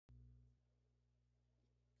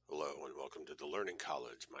and welcome to the Learning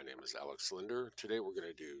College. My name is Aleksandr. Today we're going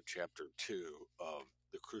to do Chapter 2 of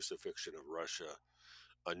The Crucifixion of Russia,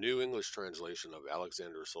 a new English translation of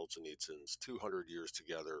Aleksandr Solzhenitsyn's 200 Years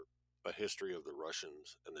Together, A History of the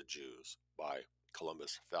Russians and the Jews by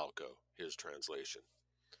Columbus Falco, his translation.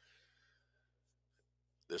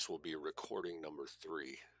 This will be recording number 3.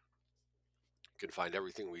 You can find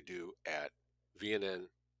everything we do at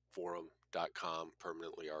vnnforum.com,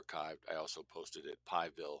 permanently archived. I also posted at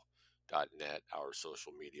pieville.net, our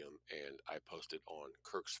social medium, and I posted on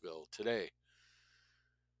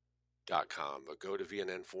kirksvilletoday.com. But go to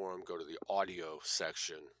VNN Forum, go to the audio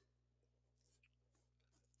section,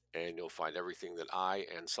 and you'll find everything that I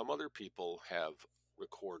and some other people have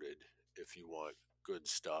recorded if you want good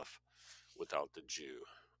stuff without the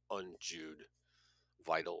unjewed,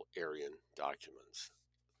 vital Aryan documents.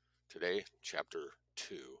 Today, Chapter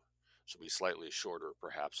 2. This will be slightly shorter,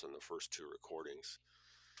 perhaps, than the first 2 recordings,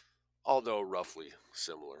 although roughly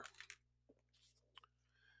similar.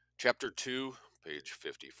 Chapter 2, page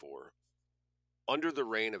 54. Under the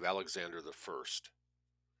reign of Alexander I,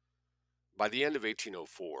 by the end of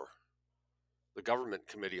 1804, the Government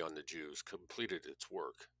Committee on the Jews completed its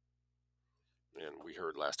work. And we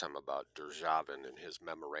heard last time about Derzhavin and his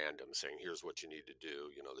memorandum saying, here's what you need to do.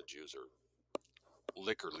 You know, the Jews are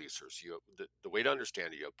liquor leasers. The way to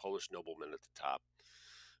understand it, you have Polish noblemen at the top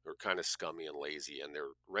who are kind of scummy and lazy, and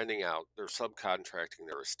they're subcontracting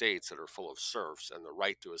their estates that are full of serfs and the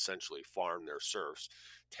right to essentially farm their serfs,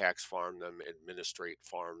 tax farm them, administrate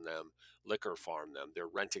farm them, liquor farm them. They're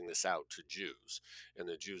renting this out to Jews, and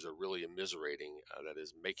the Jews are really immiserating, that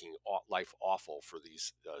is making life awful for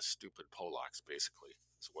these stupid Polacks, basically,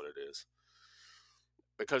 is what it is.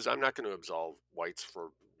 Because I'm not going to absolve whites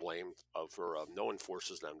for blame no one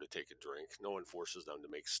forces them to take a drink. No one forces them to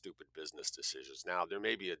make stupid business decisions. Now, there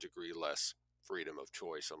may be a degree less freedom of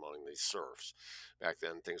choice among these serfs. Back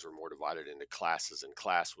then, things were more divided into classes, and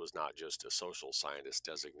class was not just a social scientist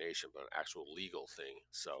designation, but an actual legal thing.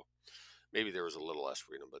 So maybe there was a little less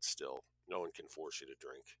freedom, but still, no one can force you to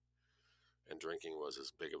drink. And drinking was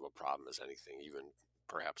as big of a problem as anything, even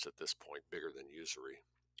perhaps at this point bigger than usury,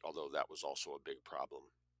 although that was also a big problem.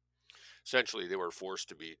 Essentially, they were forced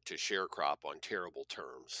to sharecrop on terrible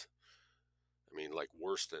terms. I mean, like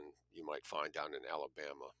worse than you might find down in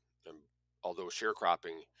Alabama. And although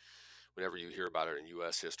sharecropping, whenever you hear about it in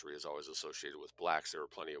U.S. history, is always associated with blacks, there were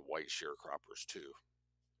plenty of white sharecroppers too.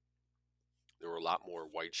 There were a lot more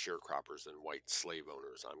white sharecroppers than white slave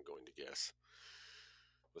owners, I'm going to guess,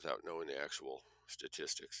 without knowing the actual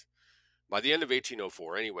statistics. By the end of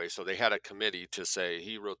 1804, anyway, so they had a committee to say,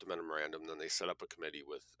 he wrote the memorandum, then they set up a committee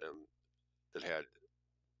with that had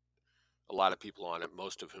a lot of people on it,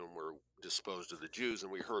 most of whom were disposed of the Jews.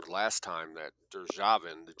 And we heard last time that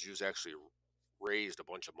Derzhavin, the Jews actually raised a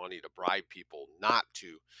bunch of money to bribe people not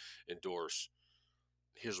to endorse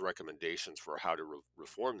his recommendations for how to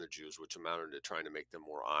reform the Jews, which amounted to trying to make them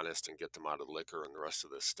more honest and get them out of liquor and the rest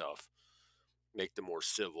of this stuff, make them more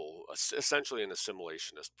civil, essentially an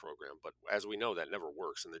assimilationist program. But as we know, that never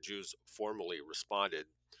works. And the Jews formally responded,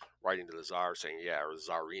 writing to the Tsar saying, or the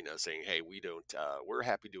Tsarina saying, hey, we're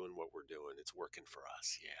happy doing what we're doing. It's working for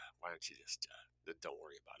us. Yeah, why don't you just, don't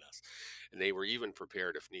worry about us. And they were even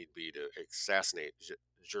prepared, if need be, to assassinate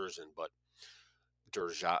Derzhavin,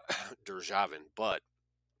 but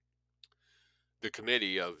the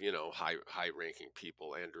committee of, high-ranking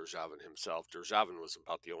people and Derzhavin himself, Derzhavin was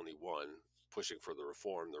about the only one pushing for the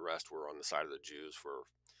reform. The rest were on the side of the Jews for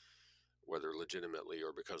whether legitimately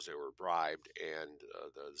or because they were bribed, and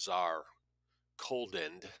the Tsar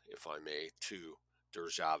colded, if I may, to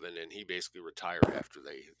Derzhavin, and he basically retired after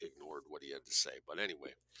they ignored what he had to say. But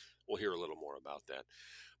anyway, we'll hear a little more about that.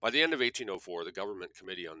 By the end of 1804, the Government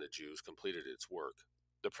Committee on the Jews completed its work.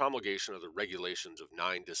 The promulgation of the regulations of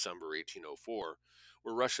 9 December 1804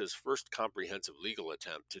 were Russia's first comprehensive legal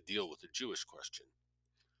attempt to deal with the Jewish question.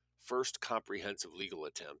 First comprehensive legal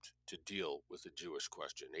attempt to deal with the Jewish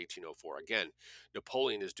question, 1804. Again,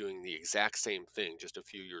 Napoleon is doing the exact same thing just a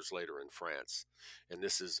few years later in France, and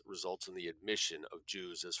this results in the admission of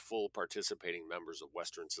Jews as full participating members of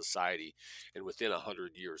Western society, and within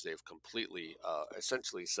 100 years they've completely,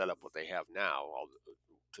 essentially set up what they have now,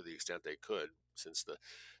 to the extent they could, since the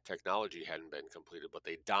technology hadn't been completed. But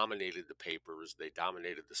they dominated the papers, they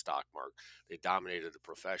dominated the stock market, they dominated the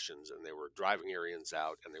professions, and they were driving Aryans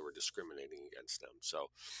out, and they were discriminating against them. So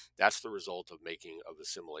that's the result of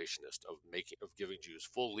assimilationist, of giving Jews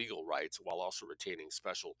full legal rights while also retaining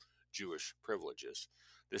special Jewish privileges.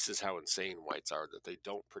 This is how insane whites are, that they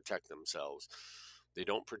don't protect themselves, they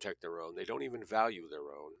don't protect their own, they don't even value their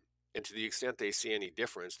own. And to the extent they see any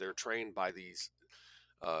difference, they're trained by these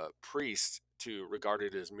priests to regard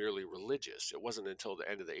it as merely religious. It wasn't until the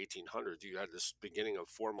end of the 1800s you had this beginning of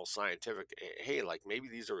formal scientific, hey, like maybe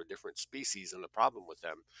these are a different species, and the problem with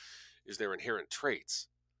them is their inherent traits,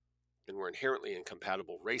 and we're inherently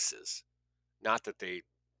incompatible races, not that they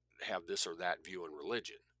have this or that view in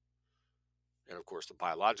religion. And of course, the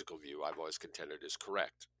biological view I've always contended is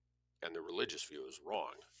correct, and the religious view is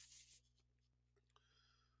wrong.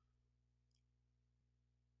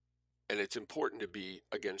 And it's important to be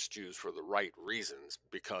against Jews for the right reasons,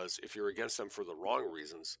 because if you're against them for the wrong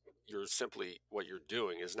reasons, you're simply, what you're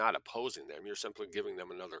doing is not opposing them. You're simply giving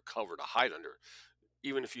them another cover to hide under.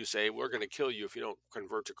 Even if you say, we're going to kill you if you don't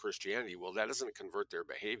convert to Christianity, well, that doesn't convert their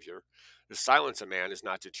behavior. To silence a man is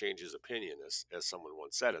not to change his opinion, as someone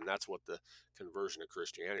once said. And that's what the conversion to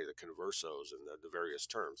Christianity, the conversos, and the various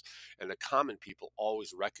terms. And the common people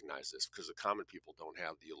always recognize this, because the common people don't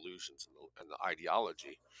have the illusions and the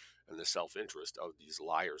ideology and the self-interest of these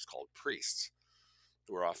liars called priests,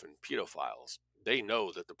 who are often pedophiles. They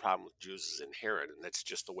know that the problem with Jews is inherent, and that's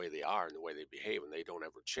just the way they are and the way they behave, and they don't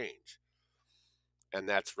ever change. And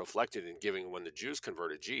that's reflected in giving. When the Jews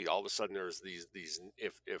converted, gee, all of a sudden there's these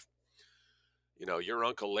if your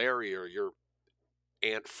Uncle Larry or your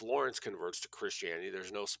Aunt Florence converts to Christianity,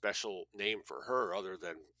 there's no special name for her other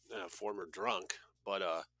than former drunk. But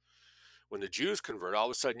when the Jews convert, all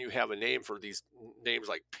of a sudden you have a name for these names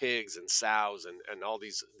like pigs and sows and all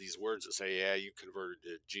these words that say, yeah, you converted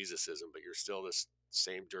to Jesusism, but you're still this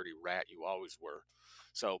same dirty rat you always were.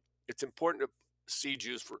 So it's important to see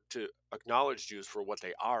Jews to acknowledge Jews for what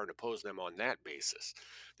they are and oppose them on that basis.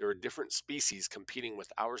 There are different species competing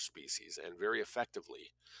with our species, and very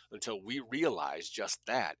effectively, until we realize just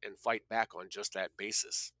that and fight back on just that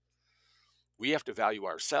basis. We have to value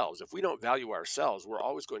ourselves. If we don't value ourselves, we're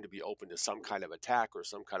always going to be open to some kind of attack or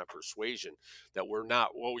some kind of persuasion that we're not,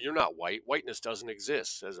 well, you're not white. Whiteness doesn't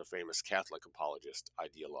exist, says a famous Catholic apologist,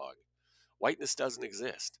 ideologue. Whiteness doesn't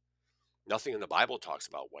exist. Nothing in the Bible talks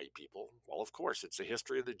about white people. Well, of course, it's the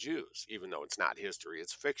history of the Jews, even though it's not history,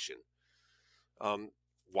 it's fiction.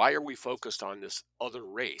 Why are we focused on this other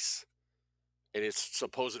race and its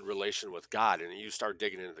supposed relation with God? And you start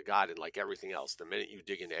digging into God, and like everything else, the minute you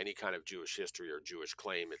dig into any kind of Jewish history or Jewish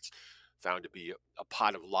claim, it's found to be a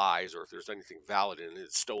pot of lies, or if there's anything valid in it,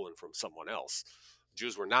 it's stolen from someone else.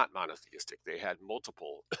 Jews were not monotheistic. They had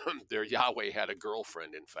multiple. Their Yahweh had a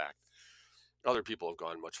girlfriend, in fact. Other people have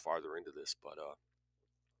gone much farther into this, but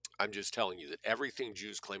I'm just telling you that everything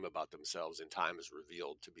Jews claim about themselves in time is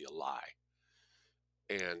revealed to be a lie.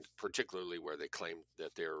 And particularly where they claim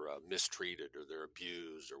that they're mistreated or they're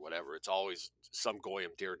abused or whatever, it's always some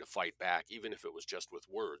goyim dared to fight back, even if it was just with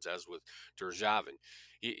words, as with Derzhavin.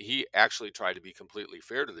 He actually tried to be completely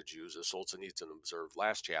fair to the Jews, as Solzhenitsyn observed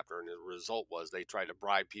last chapter, and the result was they tried to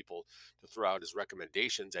bribe people to throw out his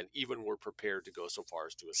recommendations and even were prepared to go so far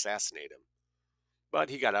as to assassinate him. But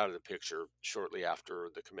he got out of the picture shortly after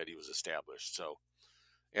the committee was established. So,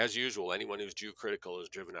 as usual, anyone who's Jew critical is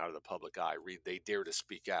driven out of the public eye. Read They Dare to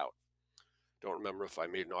Speak Out. Don't remember if I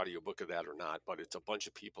made an audiobook of that or not, but it's a bunch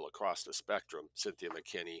of people across the spectrum. Cynthia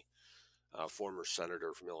McKinney, former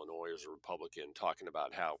senator from Illinois, is a Republican, talking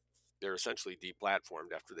about how they're essentially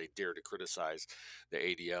deplatformed after they dare to criticize the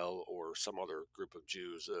ADL or some other group of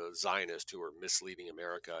Jews, Zionists, who are misleading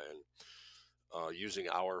America and using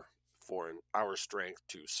our strength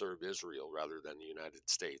to serve Israel rather than the United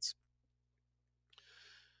States.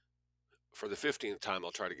 For the 15th time,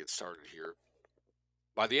 I'll try to get started here.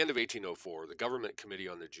 By the end of 1804, the Government Committee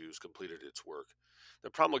on the Jews completed its work. The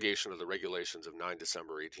promulgation of the regulations of 9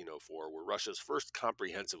 December 1804 were Russia's first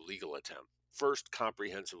comprehensive legal attempt. First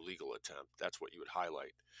comprehensive legal attempt, that's what you would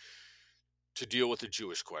highlight, to deal with the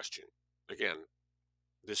Jewish question. Again,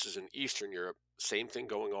 this is in Eastern Europe, same thing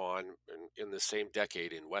going on in the same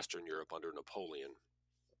decade in Western Europe under Napoleon.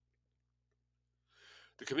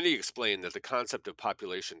 The committee explained that the concept of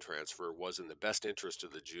population transfer was in the best interest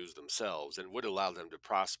of the Jews themselves and would allow them to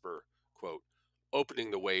prosper, quote,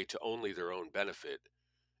 opening the way to only their own benefit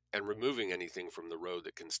and removing anything from the road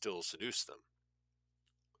that can still seduce them.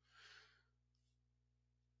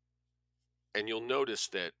 And you'll notice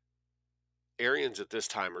that Aryans at this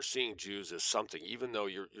time are seeing Jews as something, even though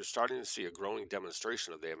you're starting to see a growing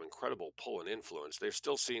demonstration of they have incredible pull and influence. They're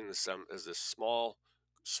still seeing this as this small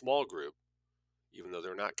group, even though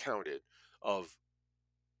they're not counted, of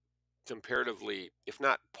comparatively, if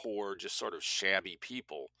not poor, just sort of shabby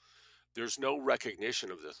people. There's no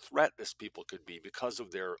recognition of the threat this people could be because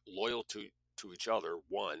of their loyalty to each other,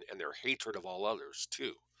 one, and their hatred of all others,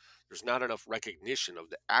 two. There's not enough recognition of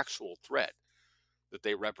the actual threat that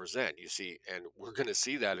they represent, you see, and we're going to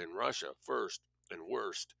see that in Russia first and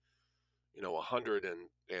worst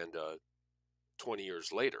 120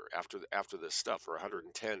 years later after this stuff, or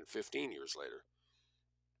 110, 15 years later.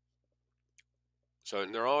 So,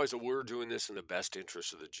 and they're always, we're doing this in the best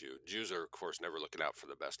interest of the Jew. Jews are, of course, never looking out for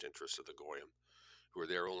the best interests of the Goyim, who are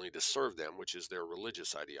there only to serve them, which is their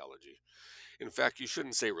religious ideology. In fact, you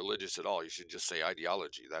shouldn't say religious at all. You should just say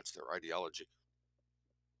ideology. That's their ideology.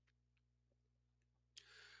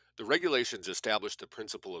 The regulations established the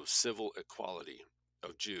principle of civil equality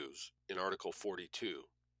of Jews in Article 42.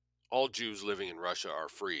 All Jews living in Russia are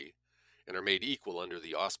free and are made equal under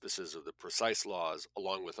the auspices of the precise laws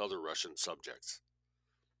along with other Russian subjects.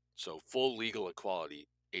 So, full legal equality,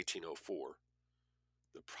 1804.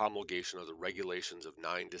 The promulgation of the regulations of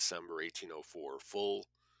 9 December 1804.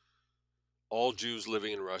 All Jews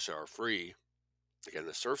living in Russia are free. Again,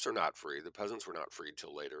 the serfs are not free, the peasants were not freed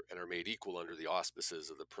till later, and are made equal under the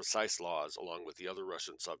auspices of the precise laws along with the other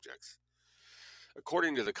Russian subjects.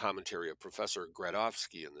 According to the commentary of Professor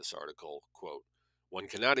Gradovsky in this article, quote, one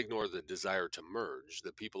cannot ignore the desire to merge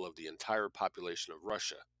the people of the entire population of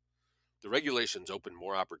Russia. The regulations opened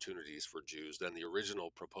more opportunities for Jews than the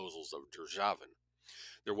original proposals of Derzhavin.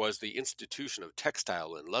 There was the institution of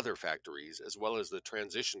textile and leather factories, as well as the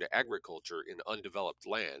transition to agriculture in undeveloped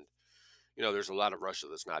land. There's a lot of Russia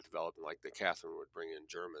that's not developed, and like the Catherine would bring in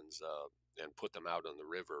Germans and put them out on the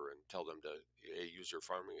river and tell them to use your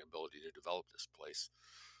farming ability to develop this place.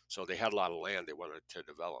 So they had a lot of land they wanted to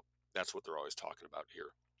develop. That's what they're always talking about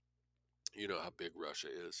here. You know how big Russia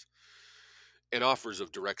is. And offers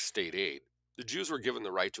of direct state aid. The Jews were given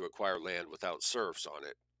the right to acquire land without serfs on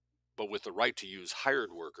it, but with the right to use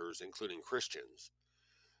hired workers, including Christians.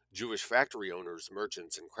 Jewish factory owners,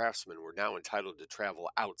 merchants, and craftsmen were now entitled to travel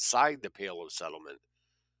outside the Pale of Settlement,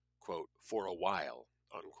 quote, for a while,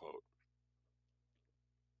 unquote.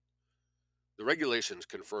 The regulations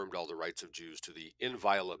confirmed all the rights of Jews to the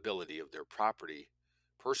inviolability of their property,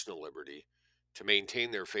 personal liberty, to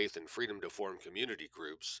maintain their faith and freedom to form community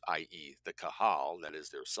groups, i.e., the Kahal, that is,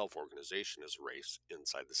 their self-organization as a race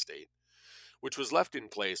inside the state, which was left in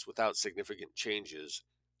place without significant changes,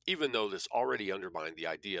 even though this already undermined the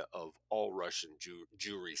idea of all Russian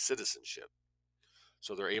Jewry citizenship.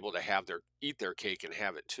 So they're able to eat their cake and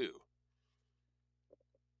have it too,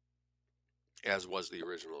 as was the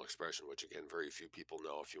original expression, which again, very few people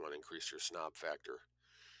know if you want to increase your snob factor.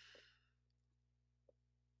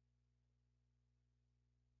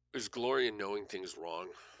 Is glory in knowing things wrong?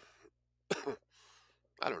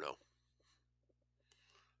 I don't know.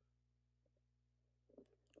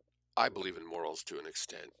 I believe in morals to an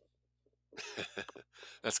extent.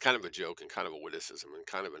 That's kind of a joke and kind of a witticism and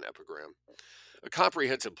kind of an epigram. A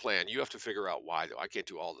comprehensive plan, you have to figure out why, though. I can't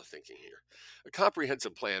do all the thinking here. A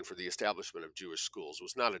comprehensive plan for the establishment of Jewish schools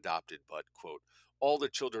was not adopted, but, quote, all the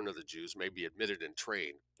children of the Jews may be admitted and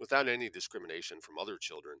trained without any discrimination from other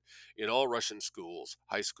children in all Russian schools,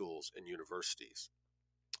 high schools, and universities.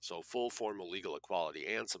 So full formal legal equality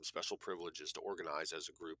and some special privileges to organize as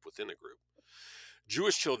a group within a group.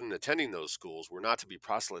 Jewish children attending those schools were not to be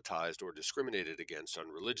proselytized or discriminated against on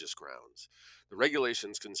religious grounds. The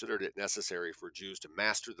regulations considered it necessary for Jews to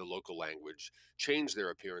master the local language, change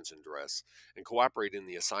their appearance and dress, and cooperate in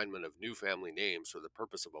the assignment of new family names for the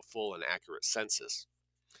purpose of a full and accurate census.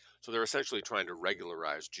 So they're essentially trying to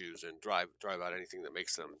regularize Jews and drive out anything that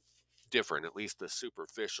makes them different, at least the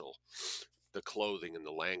superficial, the clothing and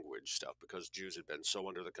the language stuff, because Jews had been so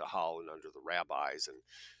under the Kahal and under the rabbis and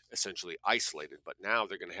essentially isolated. But now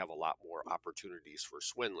they're going to have a lot more opportunities for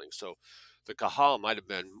swindling. So the Kahal might have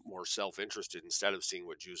been more self-interested instead of seeing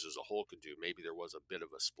what Jews as a whole could do. Maybe there was a bit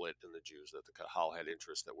of a split in the Jews, that the Kahal had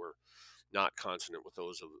interests that were not consonant with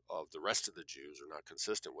those of the rest of the Jews, or not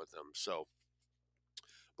consistent with them. So,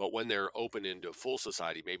 but when they're open into full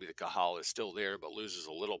society, maybe the Kahal is still there but loses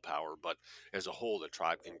a little power. But as a whole, the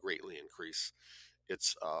tribe can greatly increase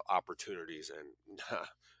its opportunities, and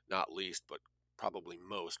not least, but probably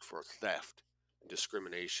most, for theft,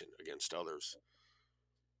 discrimination against others.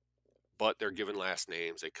 But they're given last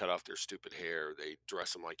names. They cut off their stupid hair. They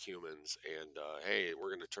dress them like humans, and hey, we're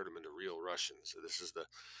going to turn them into real Russians. So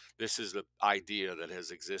this is the idea that has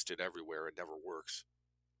existed everywhere. It never works.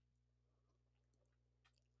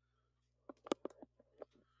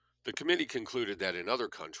 The committee concluded that in other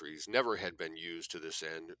countries never had been used to this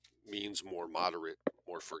end means more moderate,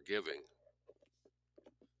 more forgiving,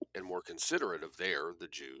 and more considerate of the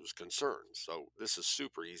Jews' concerns. So this is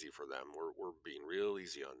super easy for them. We're being real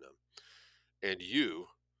easy on them. And you,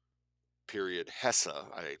 period, Hesse,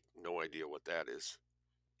 I have no idea what that is.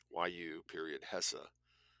 YU, period, Hesse,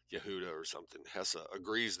 Yehuda or something, Hesse,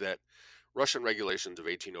 agrees that Russian regulations of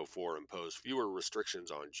 1804 imposed fewer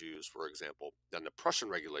restrictions on Jews, for example, than the Prussian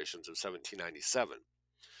regulations of 1797,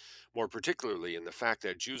 more particularly in the fact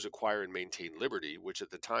that Jews acquire and maintain liberty, which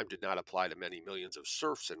at the time did not apply to many millions of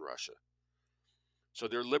serfs in Russia. So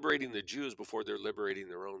they're liberating the Jews before they're liberating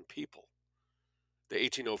their own people. The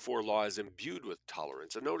 1804 law is imbued with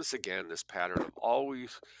tolerance. And notice again this pattern of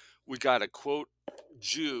always, we got to quote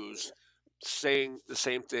Jews saying the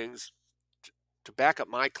same things. To back up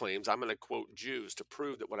my claims, I'm going to quote Jews to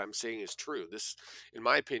prove that what I'm saying is true. This, in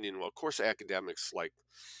my opinion, well, of course, academics like,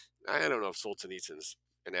 I don't know if Solzhenitsyn's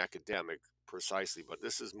an academic precisely, but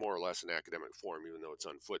this is more or less an academic form, even though it's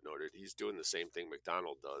unfootnoted. He's doing the same thing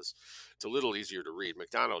MacDonald does. It's a little easier to read.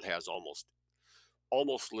 MacDonald has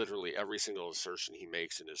almost literally every single assertion he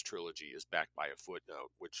makes in his trilogy is backed by a footnote,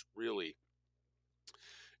 which really,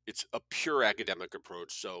 it's a pure academic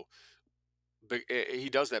approach. So he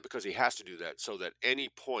does that because he has to do that, so that any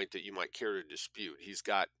point that you might care to dispute, he's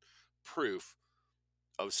got proof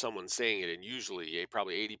of someone saying it, and usually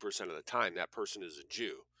probably 80% of the time that person is a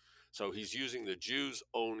Jew. So he's using the Jews'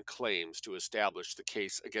 own claims to establish the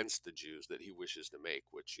case against the Jews that he wishes to make,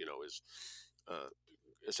 which is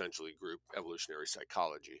essentially group evolutionary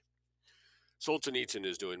psychology. Solzhenitsyn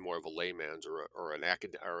is doing more of a layman's or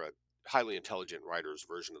a highly intelligent writer's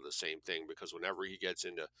version of the same thing, because whenever he gets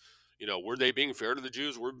into, were they being fair to the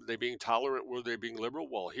Jews? Were they being tolerant? Were they being liberal?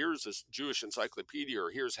 Well, here's this Jewish encyclopedia, or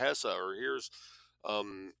here's Hesse, or here's,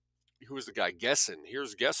 who is the guy? Gessen.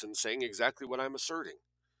 Here's Gessen saying exactly what I'm asserting.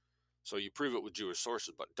 So you prove it with Jewish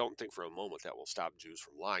sources, but don't think for a moment that will stop Jews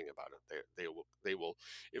from lying about it. They will,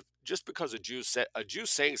 if just because a Jew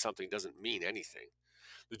saying something doesn't mean anything.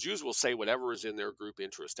 The Jews will say whatever is in their group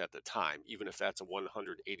interest at the time, even if that's a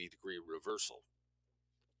 180-degree reversal.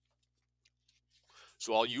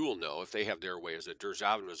 So all you will know, if they have their way, is that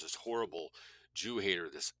Derzhavin was this horrible Jew hater,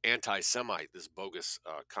 this anti-Semite, this bogus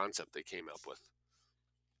concept they came up with.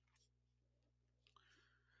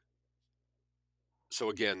 So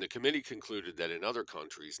again, the committee concluded that in other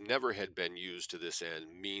countries never had been used to this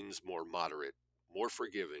end means more moderate, more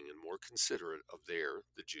forgiving, and more considerate of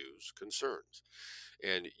the Jews' concerns.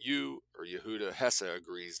 And Yehuda Hesse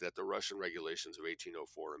agrees that the Russian regulations of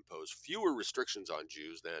 1804 impose fewer restrictions on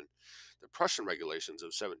Jews than the Prussian regulations of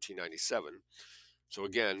 1797. So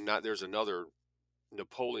again, there's another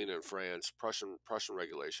Napoleon in France, Prussian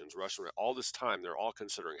regulations, Russian. All this time, they're all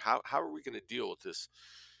considering how are we going to deal with this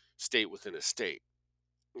state within a state,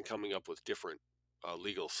 and coming up with different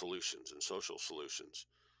legal solutions and social solutions.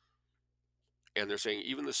 And they're saying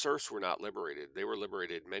even the serfs were not liberated. They were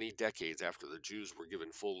liberated many decades after the Jews were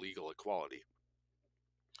given full legal equality.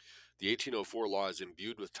 The 1804 law is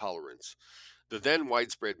imbued with tolerance. The then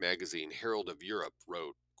widespread magazine Herald of Europe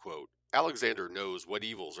wrote, quote, Alexander knows what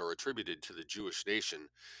evils are attributed to the Jewish nation,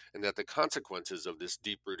 and that the consequences of this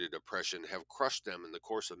deep-rooted oppression have crushed them in the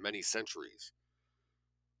course of many centuries.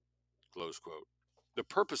 Close quote. The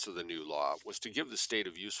purpose of the new law was to give the state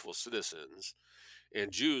of useful citizens and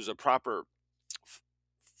Jews a proper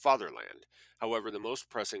fatherland. However, the most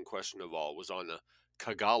pressing question of all was on the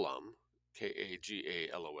Kagalam,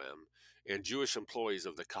 Kagalom, and Jewish employees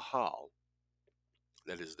of the Kahal,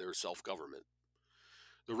 that is their self-government.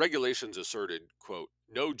 The regulations asserted, quote,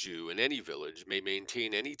 no Jew in any village may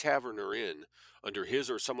maintain any tavern or inn under his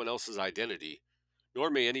or someone else's identity, nor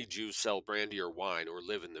may any Jew sell brandy or wine or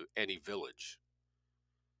live in any village.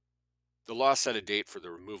 The law set a date for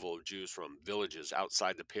the removal of Jews from villages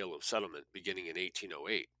outside the Pale of Settlement beginning in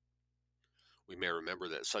 1808. We may remember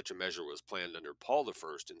that such a measure was planned under Paul I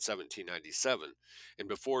in 1797, and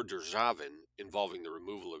before Derzhavin, involving the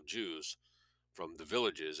removal of Jews from the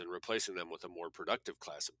villages and replacing them with a more productive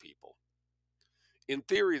class of people. In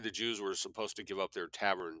theory, the Jews were supposed to give up their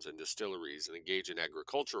taverns and distilleries and engage in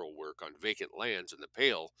agricultural work on vacant lands in the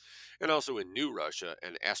Pale, and also in New Russia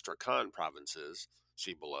and Astrakhan provinces,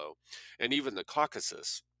 see below, and even the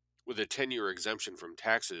Caucasus, with a 10-year exemption from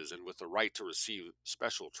taxes and with the right to receive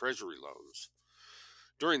special treasury loans.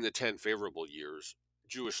 During the 10 favorable years,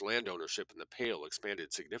 Jewish land ownership in the Pale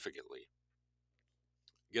expanded significantly.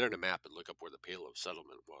 Get on a map and look up where the Pale of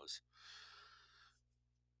Settlement was.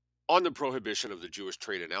 On the prohibition of the Jewish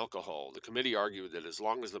trade in alcohol, the committee argued that as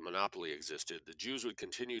long as the monopoly existed, the Jews would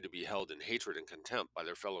continue to be held in hatred and contempt by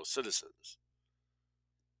their fellow citizens,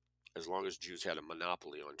 as long as Jews had a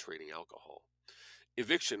monopoly on trading alcohol.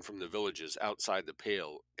 Eviction from the villages outside the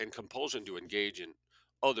Pale and compulsion to engage in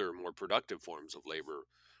other, more productive forms of labor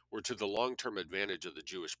were to the long-term advantage of the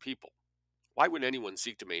Jewish people. Why would anyone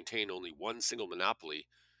seek to maintain only one single monopoly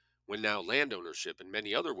when now land ownership and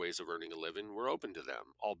many other ways of earning a living were open to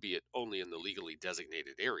them, albeit only in the legally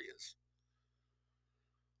designated areas?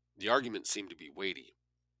 The argument seemed to be weighty.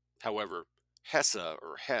 However, Hess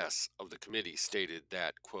of the committee stated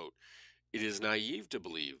that, quote, "It is naive to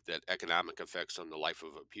believe that economic effects on the life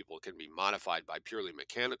of a people can be modified by purely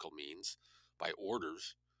mechanical means, by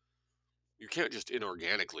orders. You can't just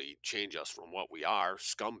inorganically change us from what we are,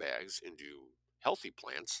 scumbags, into healthy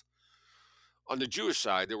plants." On the Jewish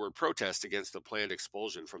side, there were protests against the planned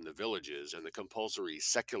expulsion from the villages and the compulsory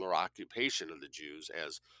secular occupation of the Jews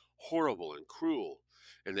as horrible and cruel,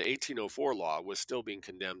 and the 1804 law was still being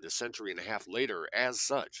condemned a century and a half later as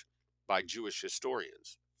such by Jewish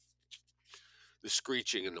historians. The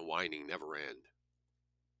screeching and the whining never end.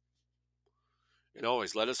 And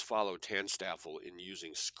always let us follow Tanstaffel in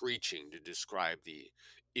using screeching to describe the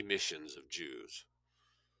emissions of Jews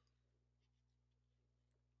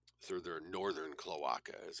through their northern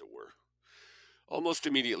cloaca, as it were. Almost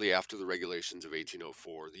immediately after the regulations of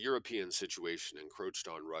 1804, the European situation encroached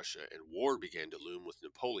on Russia and war began to loom with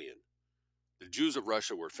Napoleon. The Jews of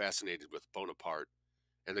Russia were fascinated with Bonaparte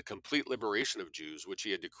and the complete liberation of Jews, which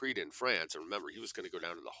he had decreed in France. And remember, he was going to go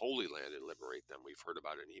down to the Holy Land and liberate them. We've heard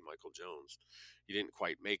about it in E. Michael Jones. He didn't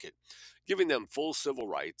quite make it. Giving them full civil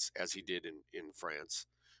rights, as he did in France,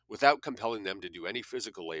 without compelling them to do any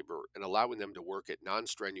physical labor and allowing them to work at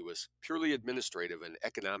non-strenuous, purely administrative and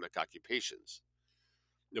economic occupations.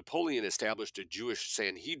 Napoleon established a Jewish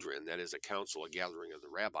Sanhedrin, that is, a council, a gathering of the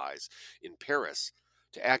rabbis, in Paris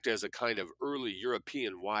to act as a kind of early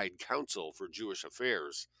European-wide council for Jewish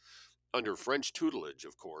affairs, under French tutelage,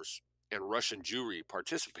 of course, and Russian Jewry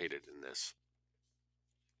participated in this.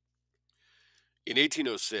 In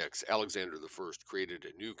 1806, Alexander I created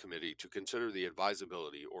a new committee to consider the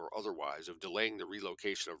advisability or otherwise of delaying the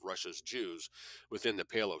relocation of Russia's Jews within the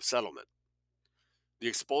Pale of Settlement. The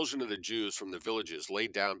expulsion of the Jews from the villages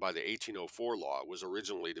laid down by the 1804 law was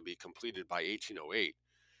originally to be completed by 1808,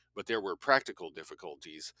 but there were practical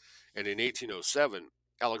difficulties, and in 1807,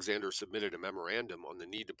 Alexander submitted a memorandum on the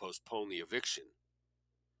need to postpone the eviction.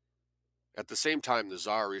 At the same time, the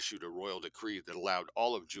Tsar issued a royal decree that allowed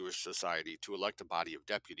all of Jewish society to elect a body of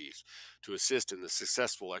deputies to assist in the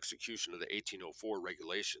successful execution of the 1804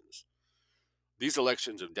 regulations. These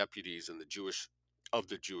elections of deputies in the Jewish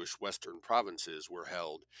Western provinces were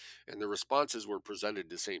held, and the responses were presented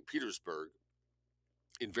to St. Petersburg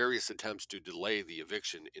in various attempts to delay the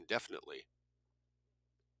eviction indefinitely.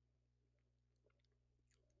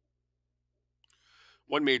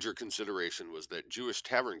 One major consideration was that Jewish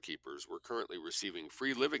tavern keepers were currently receiving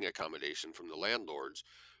free living accommodation from the landlords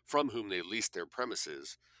from whom they leased their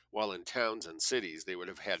premises, while in towns and cities they would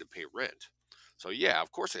have had to pay rent. So yeah,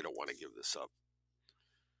 of course they don't want to give this up.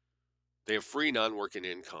 They have free non-working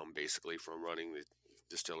income basically from running the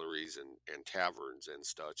distilleries and taverns and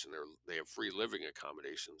such, and they have free living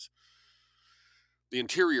accommodations. The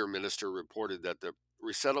Interior Minister reported that the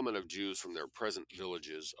resettlement of Jews from their present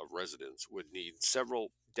villages of residence would need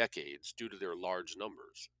several decades due to their large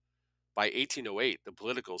numbers. By 1808, the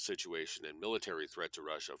political situation and military threat to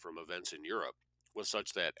Russia from events in Europe was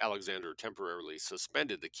such that Alexander temporarily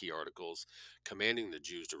suspended the key articles commanding the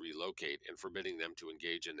Jews to relocate and forbidding them to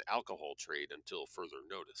engage in the alcohol trade until further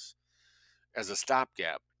notice. As a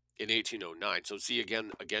stopgap in 1809, so see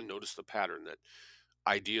again, notice the pattern that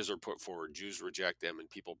ideas are put forward, Jews reject them, and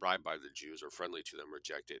people bribed by the Jews or friendly to them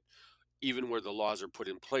reject it. Even where the laws are put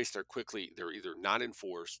in place, they're either not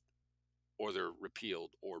enforced or they're repealed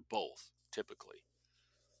or both, typically.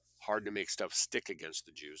 Hard to make stuff stick against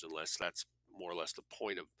the Jews unless that's more or less the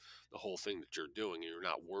point of the whole thing that you're doing and you're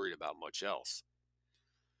not worried about much else.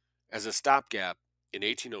 As a stopgap, in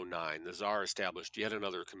 1809, the Tsar established yet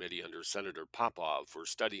another committee under Senator Popov for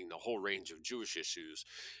studying the whole range of Jewish issues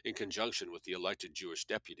in conjunction with the elected Jewish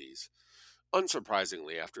deputies.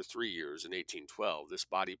 Unsurprisingly, after 3 years in 1812, this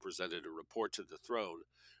body presented a report to the throne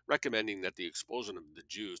recommending that the expulsion of the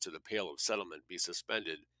Jews to the Pale of Settlement be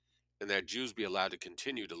suspended and that Jews be allowed to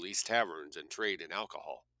continue to lease taverns and trade in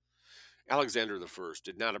alcohol. Alexander I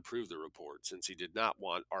did not approve the report since he did not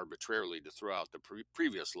want arbitrarily to throw out the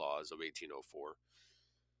previous laws of 1804,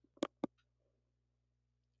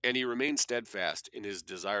 and he remained steadfast in his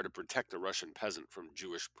desire to protect the Russian peasant from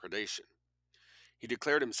Jewish predation. He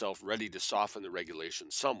declared himself ready to soften the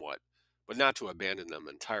regulations somewhat, but not to abandon them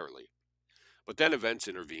entirely. But then events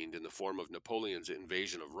intervened in the form of Napoleon's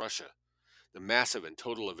invasion of Russia. The massive and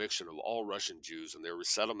total eviction of all Russian Jews and their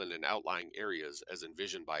resettlement in outlying areas, as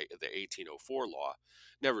envisioned by the 1804 law,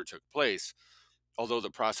 never took place, although the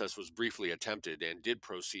process was briefly attempted and did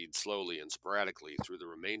proceed slowly and sporadically through the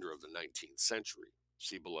remainder of the 19th century.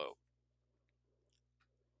 See below.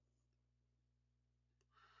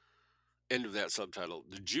 End of that subtitle.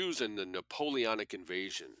 The Jews and the Napoleonic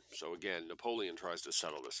Invasion. So again, Napoleon tries to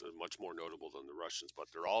settle this. It's much more notable than the Russians, but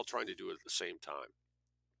they're all trying to do it at the same time.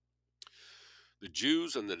 The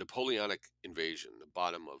Jews and the Napoleonic Invasion, the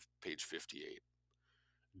bottom of page 58.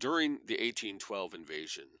 During the 1812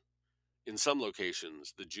 invasion, in some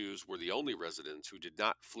locations, the Jews were the only residents who did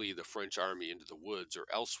not flee the French army into the woods or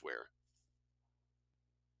elsewhere.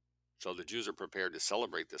 So the Jews are prepared to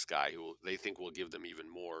celebrate this guy who they think will give them even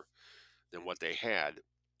more than what they had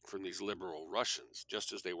from these liberal Russians,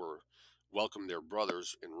 just as they were welcomed their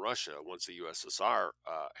brothers in Russia once the USSR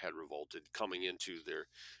had revolted, coming into their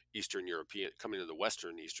coming to the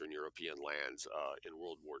Western Eastern European lands in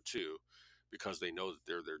World War II, because they know that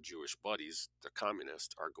they're their Jewish buddies. The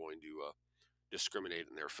communists are going to discriminate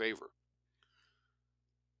in their favor.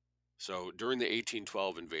 So during the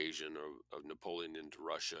 1812 invasion of Napoleon into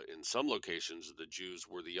Russia, in some locations, the Jews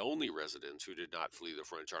were the only residents who did not flee the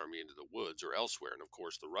French army into the woods or elsewhere. And of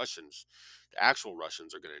course, the actual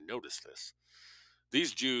Russians, are going to notice this.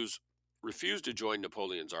 These Jews refused to join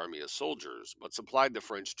Napoleon's army as soldiers, but supplied the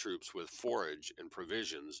French troops with forage and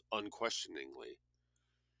provisions unquestioningly.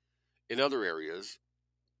 In other areas,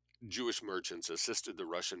 Jewish merchants assisted the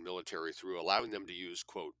Russian military through allowing them to use,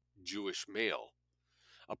 quote, Jewish mail,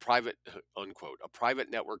 a private, unquote, a private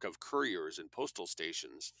network of couriers and postal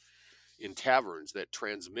stations in taverns that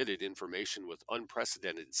transmitted information with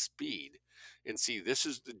unprecedented speed. And see, this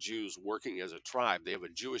is the Jews working as a tribe. They have a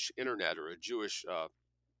Jewish internet, or a Jewish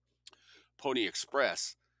Pony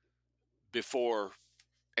Express, before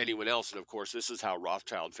anyone else. And of course, this is how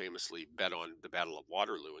Rothschild famously bet on the Battle of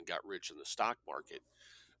Waterloo and got rich in the stock market,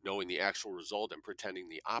 knowing the actual result and pretending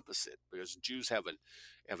the opposite, because Jews have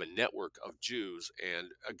a network of Jews, and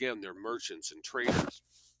again, they're merchants and traders.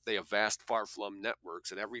 They have vast, far-flung networks,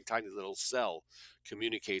 and every tiny little cell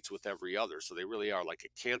communicates with every other. So they really are like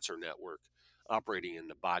a cancer network operating in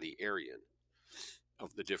the body area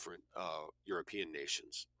of the different European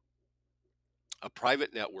nations. A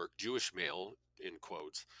private network, Jewish mail, in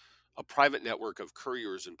quotes, a private network of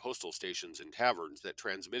couriers and postal stations and taverns that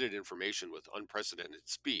transmitted information with unprecedented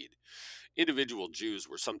speed. Individual Jews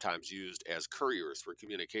were sometimes used as couriers for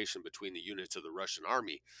communication between the units of the Russian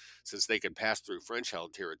army, since they could pass through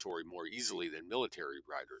French-held territory more easily than military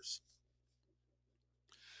riders.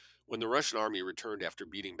 When the Russian army returned after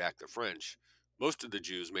beating back the French, most of the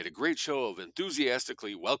Jews made a great show of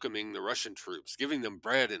enthusiastically welcoming the Russian troops, giving them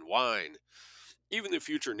bread and wine. Even the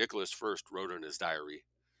future Nicholas I wrote in his diary,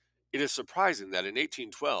 "It is surprising that in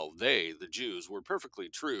 1812 they, the Jews, were perfectly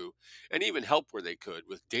true and even helped where they could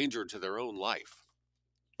with danger to their own life."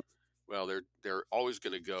 Well, they're always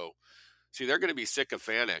going to go. See, they're going to be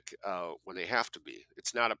sycophantic when they have to be.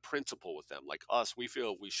 It's not a principle with them. Like us, we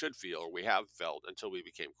should feel, or we have felt until we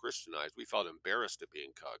became Christianized. We felt embarrassed at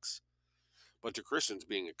being cucks. But to Christians,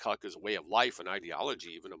 being a cuck is a way of life, an ideology,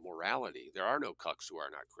 even a morality. There are no cucks who are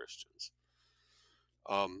not Christians.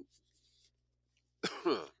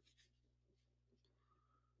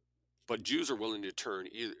 But Jews are willing to turn,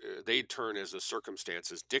 they turn as the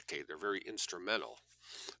circumstances dictate. They're very instrumental.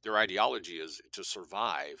 Their ideology is to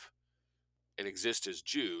survive and exist as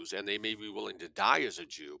Jews, and they may be willing to die as a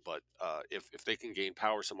Jew, but if they can gain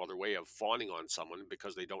power some other way of fawning on someone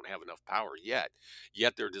because they don't have enough power yet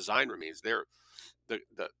their design remains. The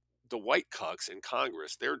white cucks in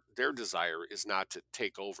Congress, their desire is not to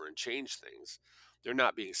take over and change things. They're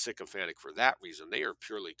not being sycophantic for that reason. They are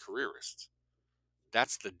purely careerists.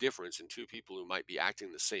 That's the difference in two people who might be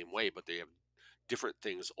acting the same way, but they have different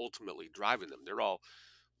things ultimately driving them.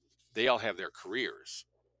 They all have their careers,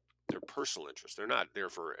 their personal interests. They're not there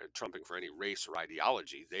for trumping for any race or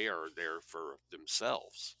ideology. They are there for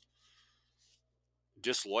themselves.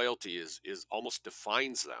 Disloyalty is almost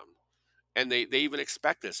defines them, and they even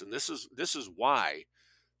expect this. And this is why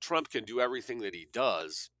Trump can do everything that he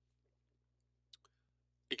does.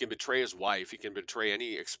 He can betray his wife. He can betray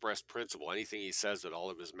any expressed principle. Anything he says at all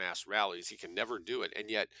of his mass rallies, he can never do it. And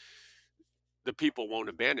yet the people won't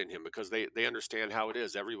abandon him because they understand how it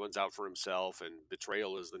is. Everyone's out for himself, and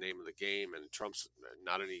betrayal is the name of the game. And Trump's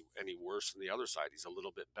not any worse than the other side. He's a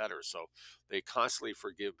little bit better. So they constantly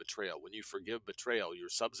forgive betrayal. When you forgive betrayal, you're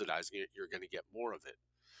subsidizing it. You're going to get more of it.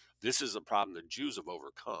 This is a problem that Jews have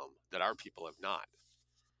overcome that our people have not.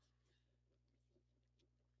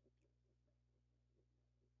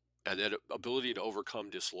 And that ability to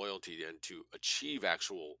overcome disloyalty and to achieve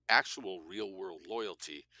actual real world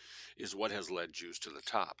loyalty is what has led Jews to the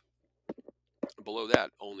top. Below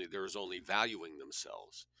that, there's only valuing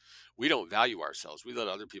themselves. We don't value ourselves. We let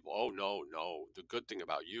other people, oh, no. The good thing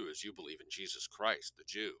about you is you believe in Jesus Christ, the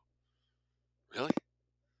Jew. Really?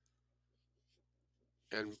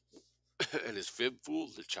 And and his fib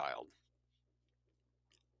fooled the child.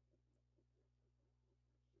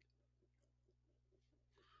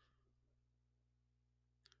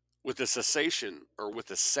 With the cession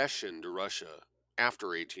to Russia after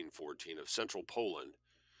 1814 of central Poland,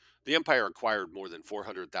 the empire acquired more than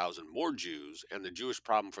 400,000 more Jews, and the Jewish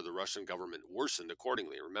problem for the Russian government worsened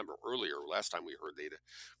accordingly. Remember earlier, last time we heard they'd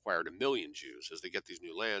acquired 1 million Jews. As they get these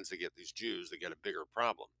new lands, they get these Jews, they get a bigger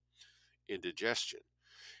problem: indigestion.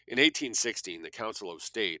 In 1816, the Council of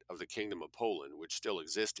State of the Kingdom of Poland, which still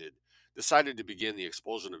existed, decided to begin the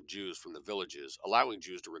expulsion of Jews from the villages, allowing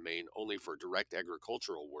Jews to remain only for direct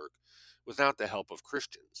agricultural work without the help of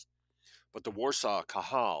Christians. But the Warsaw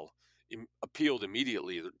Kahal appealed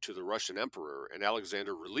immediately to the Russian emperor, and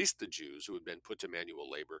Alexander released the Jews who had been put to manual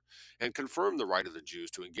labor and confirmed the right of the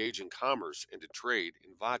Jews to engage in commerce and to trade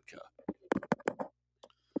in vodka.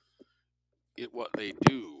 What they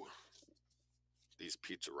do, these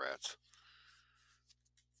pizza rats.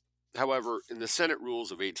 However, in the Senate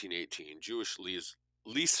rules of 1818, Jewish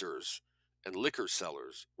leasers and liquor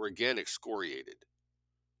sellers were again excoriated.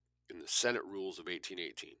 In the Senate rules of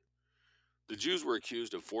 1818, the Jews were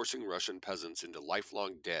accused of forcing Russian peasants into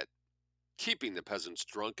lifelong debt, keeping the peasants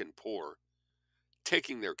drunk and poor,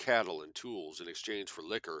 taking their cattle and tools in exchange for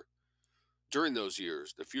liquor. During those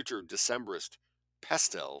years, the future Decembrist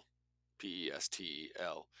Pestel,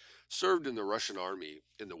 Pestel, served in the Russian army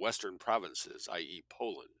in the western provinces, i.e.,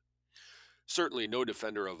 Poland. Certainly no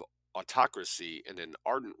defender of autocracy and an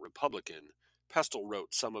ardent Republican, Pestel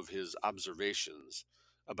wrote some of his observations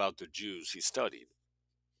about the Jews he studied.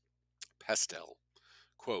 Pestel,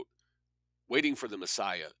 quote, "Waiting for the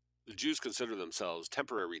Messiah, the Jews consider themselves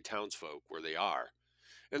temporary townsfolk where they are,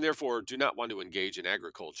 and therefore do not want to engage in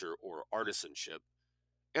agriculture or artisanship,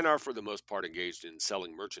 and are for the most part engaged in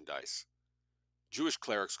selling merchandise. Jewish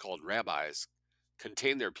clerics called rabbis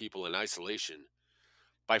contain their people in isolation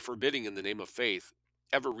by forbidding, in the name of faith,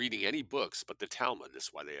 ever reading any books but the Talmud." This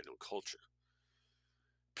is why they had no culture.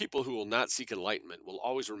 "People who will not seek enlightenment will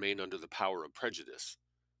always remain under the power of prejudice.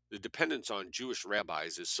 The dependence on Jewish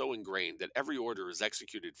rabbis is so ingrained that every order is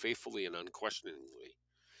executed faithfully and unquestioningly.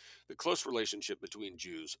 The close relationship between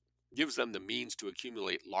Jews gives them the means to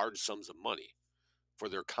accumulate large sums of money for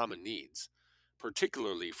their common needs,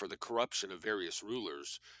 particularly for the corruption of various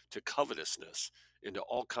rulers, to covetousness, and to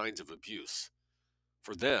all kinds of abuse.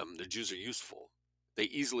 For them, the Jews are useful. They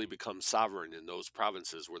easily become sovereign in those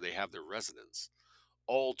provinces where they have their residence.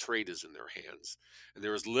 All trade is in their hands, and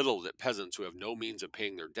there is little that peasants who have no means of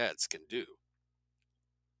paying their debts can do.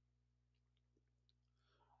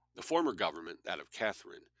 The former government, that of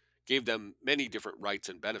Catherine, gave them many different rights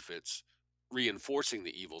and benefits, reinforcing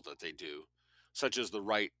the evil that they do, such as the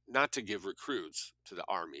right not to give recruits to the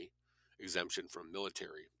army, exemption from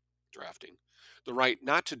military drafting, the right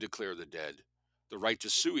not to declare the dead, the right to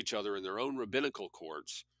sue each other in their own rabbinical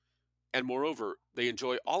courts, and moreover, they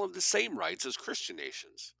enjoy all of the same rights as Christian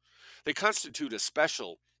nations. They constitute a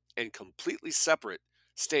special and completely separate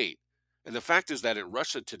state, and the fact is that in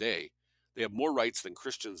Russia today, they have more rights than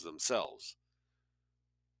Christians themselves.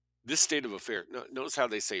 This state of affairs, notice how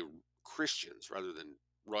they say Christians rather than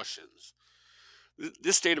Russians.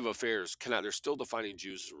 This state of affairs cannot, they're still defining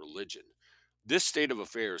Jews as a religion. This state of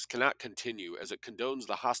affairs cannot continue, as it condones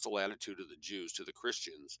the hostile attitude of the Jews to the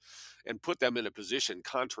Christians and put them in a position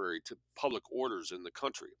contrary to public orders in the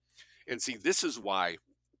country. And see, this is why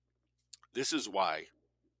this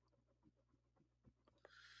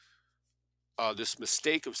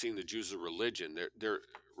mistake of seeing the Jews as a religion, they're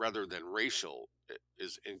rather than racial,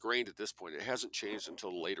 is ingrained at this point. It hasn't changed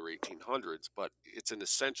until the later 1800s, but it's an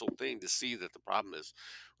essential thing to see that the problem is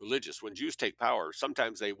religious. When Jews take power,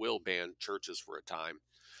 sometimes they will ban churches for a time,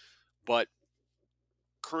 but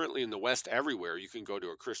currently in the West, everywhere you can go to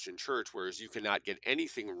a Christian church, whereas you cannot get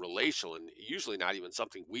anything relational and usually not even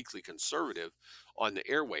something weakly conservative on the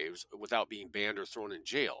airwaves without being banned or thrown in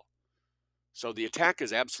jail. So the attack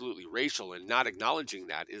is absolutely racial, and not acknowledging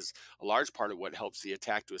that is a large part of what helps the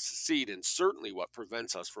attack to succeed, and certainly what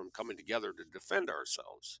prevents us from coming together to defend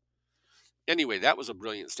ourselves. Anyway, that was a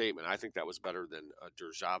brilliant statement. I think that was better than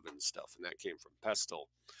Derzhavin's stuff, and that came from Pestel,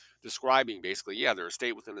 describing basically, yeah, they're a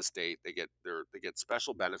state within a state. They get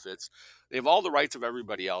special benefits. They have all the rights of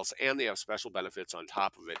everybody else, and they have special benefits on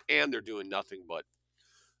top of it, and they're doing nothing but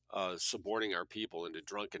suborning our people into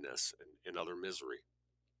drunkenness and other misery.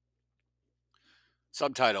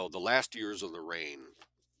 Subtitle: The Last Years of the Reign,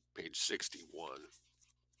 page 61.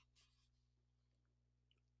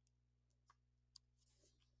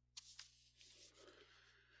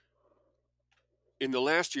 In the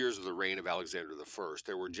last years of the reign of Alexander I,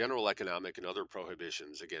 there were general economic and other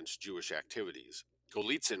prohibitions against Jewish activities.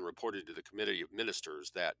 Golitsyn reported to the Committee of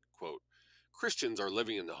Ministers that, quote, Christians are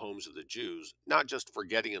living in the homes of the Jews, not just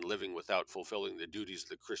forgetting and living without fulfilling the duties of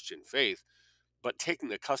the Christian faith, but taking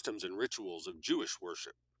the customs and rituals of Jewish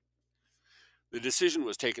worship. The decision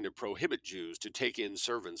was taken to prohibit Jews to take in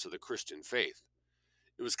servants of the Christian faith.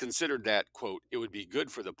 It was considered that, quote, it would be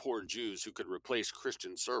good for the poor Jews who could replace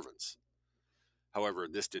Christian servants. However,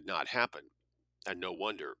 this did not happen, and no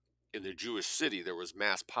wonder. In the Jewish city, there was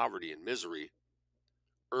mass poverty and misery,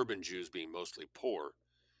 urban Jews being mostly poor,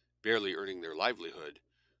 barely earning their livelihood,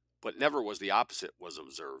 but never was the opposite was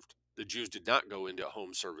observed. The Jews did not go into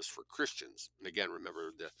home service for Christians. And again,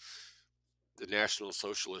 remember, the National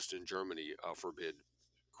Socialists in Germany forbid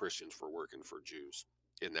Christians for working for Jews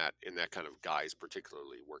in that kind of guise,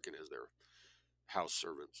 particularly working as their house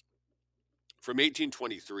servants. From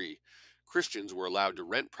 1823, Christians were allowed to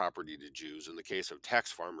rent property to Jews in the case of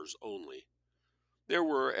tax farmers only. There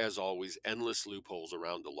were, as always, endless loopholes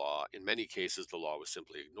around the law. In many cases, the law was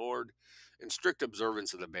simply ignored, and strict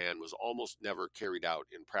observance of the ban was almost never carried out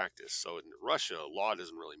in practice. So in Russia, law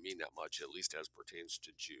doesn't really mean that much, at least as pertains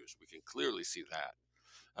to Jews. We can clearly see that.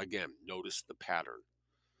 Again, notice the pattern.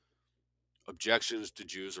 Objections to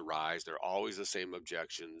Jews arise. They're always the same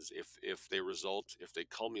objections. If they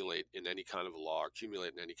culminate in any kind of a law,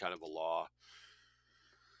 accumulate in any kind of a law,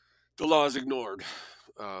 the law is ignored.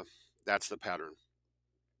 That's the pattern.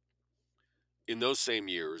 In those same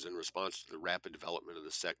years, in response to the rapid development of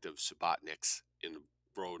the sect of Subbotniks in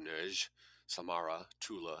Voronezh, Samara,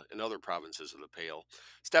 Tula, and other provinces of the Pale,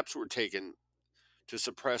 steps were taken to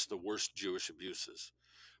suppress the worst Jewish abuses.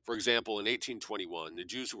 For example, in 1821, the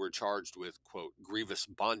Jews who were charged with, quote, grievous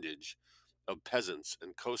bondage of peasants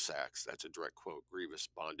and Cossacks, that's a direct quote, grievous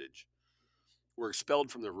bondage, were expelled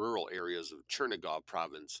from the rural areas of Chernigov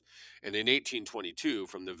province, and in 1822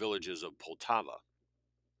 from the villages of Poltava.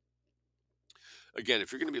 Again,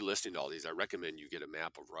 if you're going to be listening to all these, I recommend you get a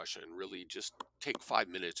map of Russia and really just take 5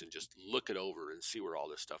 minutes and just look it over and see where all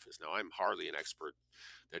this stuff is. Now, I'm hardly an expert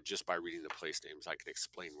that just by reading the place names I can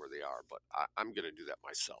explain where they are, but I'm going to do that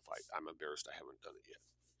myself. I'm embarrassed I haven't done it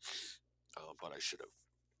yet, but I should have.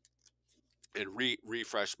 And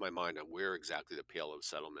refresh my mind on where exactly the Pale of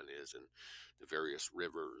Settlement is and the various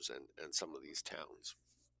rivers and some of these towns.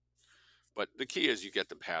 But the key is you get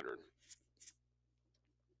the pattern.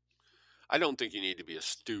 I don't think you need to be a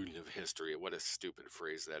student of history. What a stupid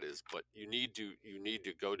phrase that is, but you need to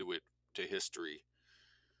go to history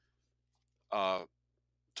uh,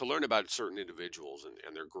 to learn about certain individuals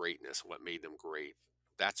and their greatness, what made them great.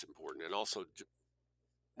 That's important, and also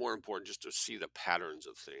more important, just to see the patterns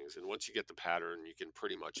of things. And once you get the pattern, you can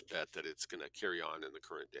pretty much bet that it's going to carry on in the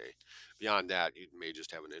current day. Beyond that, you may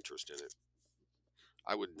just have an interest in it.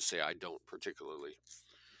 I wouldn't say I don't particularly.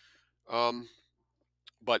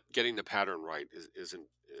 But getting the pattern right isn't,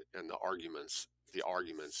 and the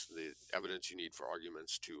evidence you need for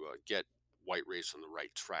arguments to get white race on the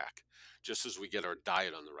right track. Just as we get our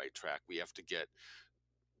diet on the right track, we have to get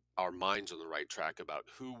our minds on the right track about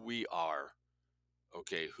who we are.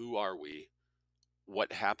 Okay, who are we?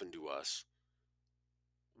 What happened to us?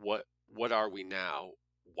 What are we now?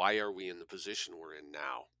 Why are we in the position we're in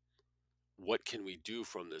now? What can we do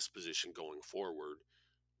from this position going forward?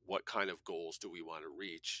 What kind of goals do we want to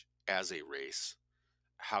reach as a race?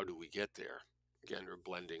 How do we get there? Again, we're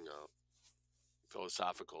blending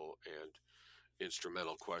philosophical and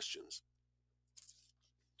instrumental questions.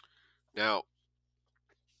 Now,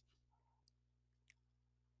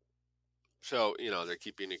 so, they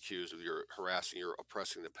keep being accused of you're harassing, you're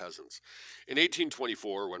oppressing the peasants. In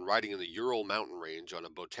 1824, when riding in the Ural mountain range on a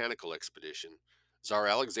botanical expedition, Tsar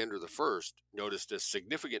Alexander I noticed a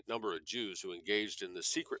significant number of Jews who engaged in the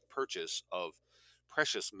secret purchase of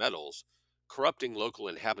precious metals, corrupting local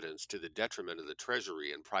inhabitants to the detriment of the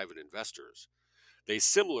treasury and private investors. They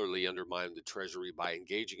similarly undermined the treasury by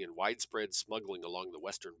engaging in widespread smuggling along the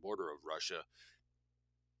western border of Russia,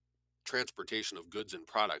 transportation of goods and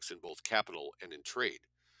products in both capital and in trade.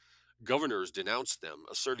 Governors denounced them,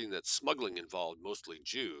 asserting that smuggling involved mostly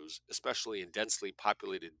Jews, especially in densely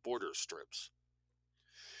populated border strips.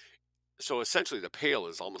 So essentially, the Pale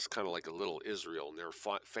is almost kind of like a little Israel, and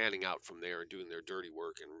they're fanning out from there and doing their dirty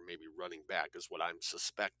work and maybe running back, is what I'm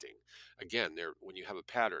suspecting. Again, when you have a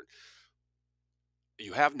pattern,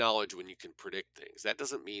 you have knowledge when you can predict things. That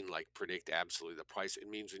doesn't mean like predict absolutely the price. It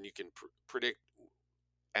means when you can predict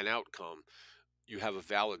an outcome, you have a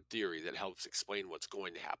valid theory that helps explain what's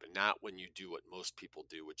going to happen, not when you do what most people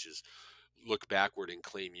do, which is look backward and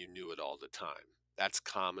claim you knew it all the time. That's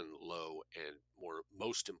common, low, and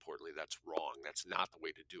most importantly, that's wrong. That's not the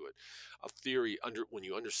way to do it. A theory, when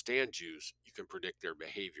you understand Jews, you can predict their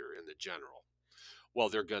behavior in the general. well,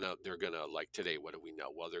 they're gonna like today. What do we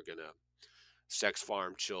know? Well, they're gonna sex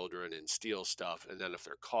farm children and steal stuff, and then if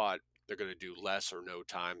they're caught, they're going to do less or no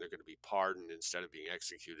time. They're going to be pardoned instead of being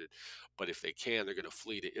executed. But if they can, they're going to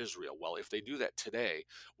flee to Israel. Well, if they do that today,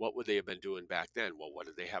 what would they have been doing back then? Well, what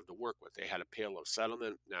did they have to work with? They had a Pale of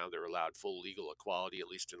Settlement. Now they're allowed full legal equality, at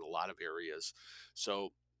least in a lot of areas. So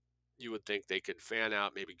you would think they could fan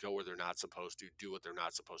out, maybe go where they're not supposed to, do what they're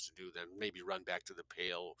not supposed to do, then maybe run back to the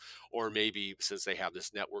Pale. Or maybe since they have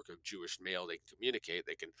this network of Jewish mail, they can communicate.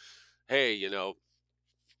 They can, hey,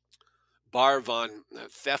 Bar von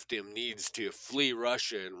Theftim needs to flee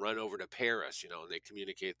Russia and run over to Paris, and they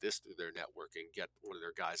communicate this through their network and get one of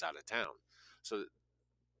their guys out of town. So,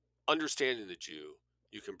 understanding the Jew,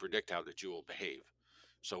 you can predict how the Jew will behave.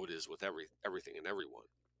 So it is with everything and everyone.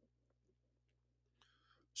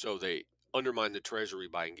 So they undermine the treasury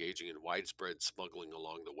by engaging in widespread smuggling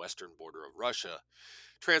along the western border of Russia,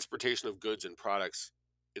 transportation of goods and products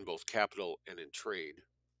in both capital and in trade.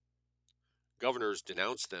 Governors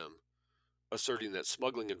denounced them, asserting that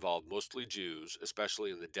smuggling involved mostly Jews,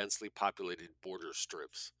 especially in the densely populated border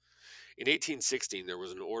strips. In 1816, there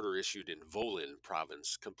was an order issued in Volyn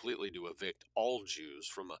province completely to evict all Jews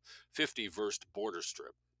from a 50-verst border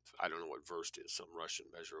strip. I don't know what verst is, some Russian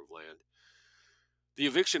measure of land. The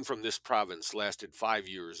eviction from this province lasted 5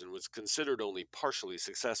 years and was considered only partially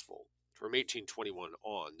successful. From 1821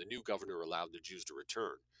 on, the new governor allowed the Jews to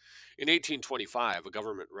return. In 1825, a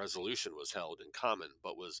government resolution was held in common,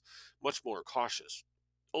 but was much more cautious.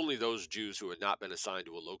 Only those Jews who had not been assigned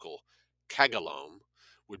to a local kagalom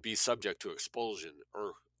would be subject to expulsion,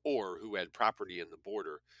 or who had property in the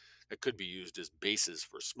border that could be used as bases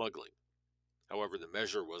for smuggling. However, the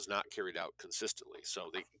measure was not carried out consistently. So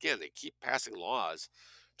they keep passing laws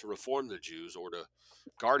to reform the Jews or to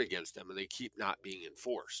guard against them, and they keep not being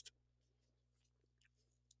enforced.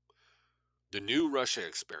 The New Russia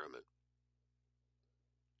Experiment,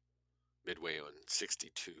 midway on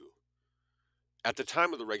 62. At the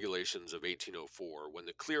time of the regulations of 1804, when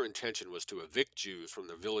the clear intention was to evict Jews from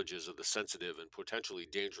the villages of the sensitive and potentially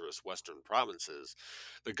dangerous western provinces,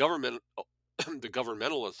 the the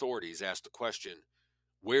governmental authorities asked the question,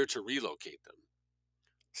 where to relocate them?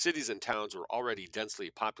 Cities and towns were already densely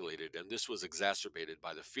populated, and this was exacerbated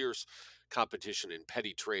by the fierce competition in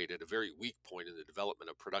petty trade at a very weak point in the development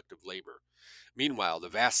of productive labor. Meanwhile, the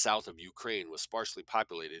vast south of Ukraine was sparsely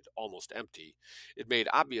populated, almost empty. It made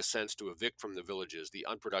obvious sense to evict from the villages the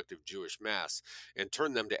unproductive Jewish mass and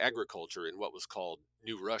turn them to agriculture in what was called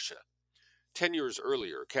New Russia. 10 years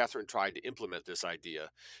earlier, Catherine tried to implement this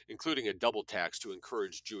idea, including a double tax to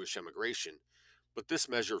encourage Jewish emigration, but this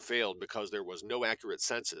measure failed because there was no accurate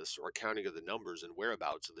census or counting of the numbers and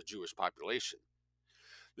whereabouts of the Jewish population.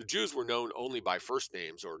 The Jews were known only by first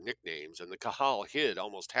names or nicknames, and the Kahal hid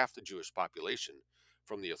almost half the Jewish population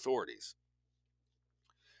from the authorities.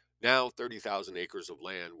 Now, 30,000 acres of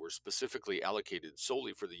land were specifically allocated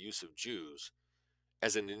solely for the use of Jews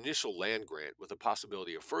as an initial land grant with a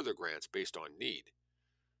possibility of further grants based on need.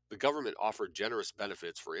 The government offered generous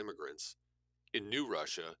benefits for immigrants. In New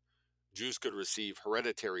Russia, Jews could receive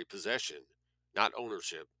hereditary possession, not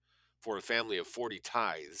ownership, for a family of 40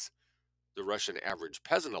 tithes. The Russian average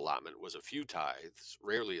peasant allotment was a few tithes,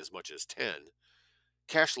 rarely as much as 10.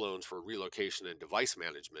 Cash loans for relocation and device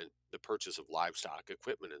management, the purchase of livestock,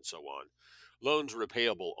 equipment, and so on. Loans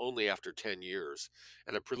repayable only after 10 years,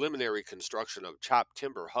 and a preliminary construction of chopped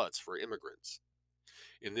timber huts for immigrants.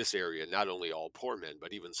 In this area, not only all poor men,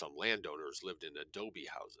 but even some landowners lived in adobe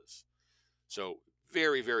houses. So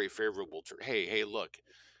very, very favorable to, hey, look,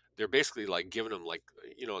 they're basically like giving them like,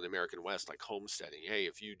 in the American West, like homesteading. Hey,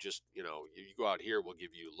 if you just, you go out here, we'll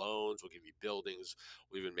give you loans, we'll give you buildings,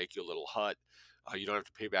 we'll even make you a little hut. You don't have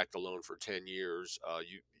to pay back the loan for 10 years.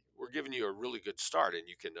 We're giving you a really good start, and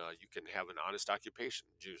you can have an honest occupation.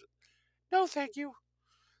 Jews, no, thank you.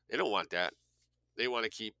 They don't want that. They want to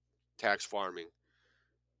keep tax farming,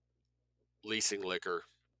 leasing liquor,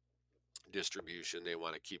 distribution. They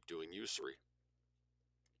want to keep doing usury.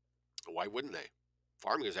 Why wouldn't they?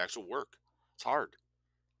 Farming is actual work. It's hard.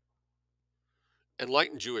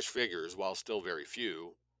 Enlightened Jewish figures, while still very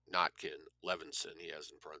few, Notkin, Levinson, he has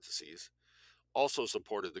in parentheses, also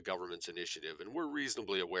supported the government's initiative and were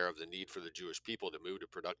reasonably aware of the need for the Jewish people to move to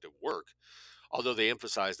productive work, although they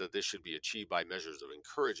emphasized that this should be achieved by measures of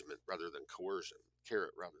encouragement rather than coercion,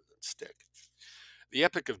 carrot rather than stick. The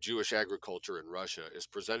epic of Jewish agriculture in Russia is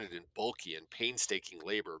presented in bulky and painstaking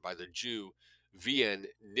labor by the Jew V.N.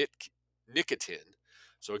 Nikitin.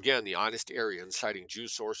 So again, the honest Aryan citing Jew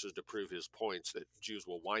sources to prove his points that Jews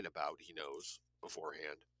will whine about, he knows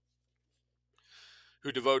beforehand,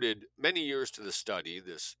 who devoted many years to the study,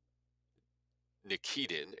 this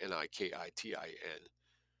Nikitin, Nikitin,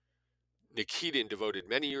 Nikitin devoted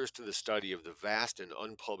many years to the study of the vast and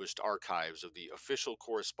unpublished archives of the official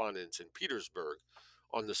correspondence in Petersburg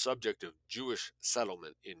on the subject of Jewish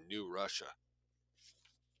settlement in New Russia.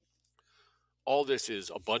 All this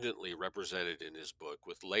is abundantly represented in his book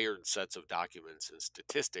with layered sets of documents and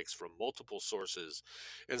statistics from multiple sources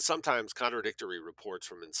and sometimes contradictory reports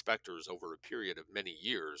from inspectors over a period of many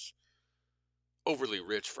years, overly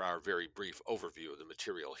rich for our very brief overview of the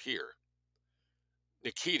material here.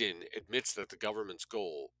 Nikitin admits that the government's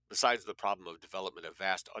goal, besides the problem of development of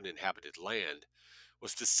vast uninhabited land,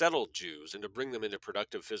 was to settle Jews and to bring them into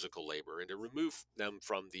productive physical labor and to remove them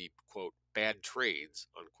from the, quote, bad trades,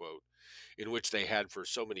 unquote, in which they had for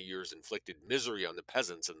so many years inflicted misery on the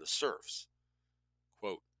peasants and the serfs.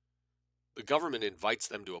 Quote, the government invites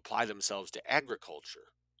them to apply themselves to agriculture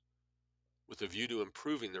with a view to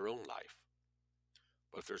improving their own life.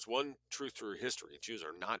 But if there's one truth through history, Jews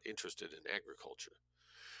are not interested in agriculture.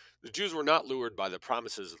 The Jews were not lured by the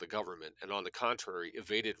promises of the government and, on the contrary,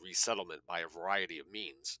 evaded resettlement by a variety of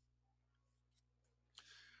means.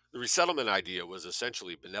 The resettlement idea was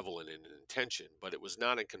essentially benevolent in intention, but it was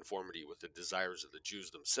not in conformity with the desires of the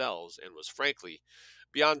Jews themselves and was, frankly,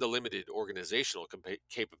 beyond the limited organizational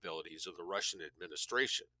capabilities of the Russian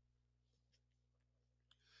administration.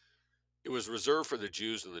 It was reserved for the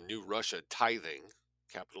Jews in the New Russia tithing,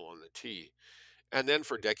 capital on the T, and then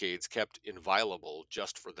for decades kept inviolable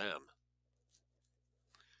just for them.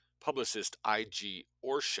 Publicist I.G.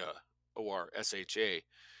 Orsha, O-R-S-H-A,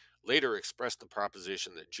 later expressed the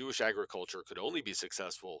proposition that Jewish agriculture could only be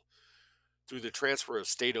successful through the transfer of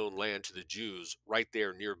state-owned land to the Jews right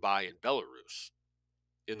there nearby in Belarus,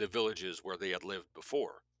 in the villages where they had lived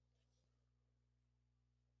before.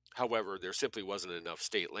 However, there simply wasn't enough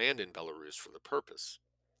state land in Belarus for the purpose.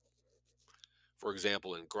 For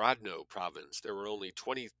example, in Grodno province, there were only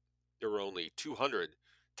 200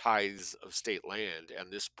 tithes of state land,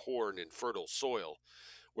 and this poor and infertile soil,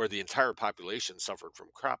 where the entire population suffered from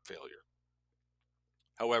crop failure.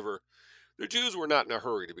 However, the Jews were not in a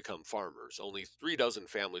hurry to become farmers. Only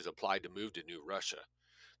 36 families applied to move to New Russia.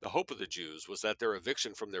 The hope of the Jews was that their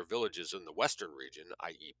eviction from their villages in the western region,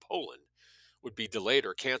 i.e. Poland, would be delayed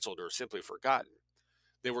or canceled or simply forgotten.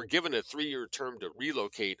 They were given a 3-year term to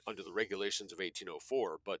relocate under the regulations of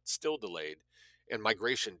 1804, but still delayed, and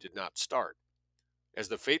migration did not start. As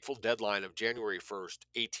the fateful deadline of January 1st,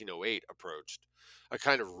 1808 approached, a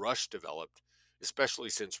kind of rush developed,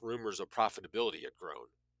 especially since rumors of profitability had grown.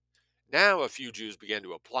 Now a few Jews began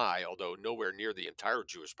to apply, although nowhere near the entire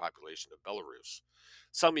Jewish population of Belarus.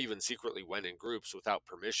 Some even secretly went in groups without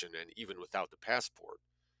permission and even without the passport.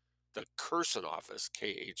 The Kherson office,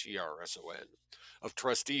 Kherson, of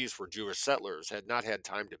trustees for Jewish settlers had not had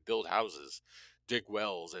time to build houses, dig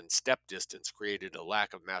wells, and step distance created a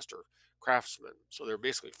lack of master craftsmen. So they're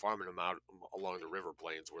basically farming them out along the river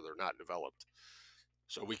plains where they're not developed.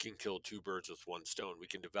 So we can kill two birds with one stone. We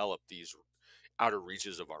can develop these outer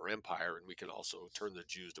reaches of our empire, and we can also turn the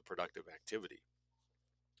Jews to productive activity.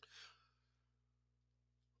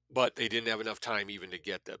 But they didn't have enough time even to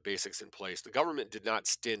get the basics in place. The government did not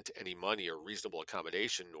stint any money or reasonable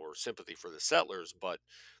accommodation or sympathy for the settlers, but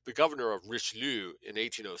the governor of Richelieu in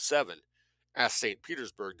 1807 asked St.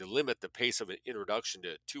 Petersburg to limit the pace of an introduction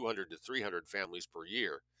to 200 to 300 families per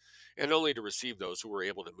year, and only to receive those who were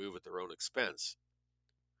able to move at their own expense.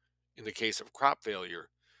 In the case of crop failure,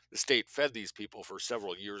 the state fed these people for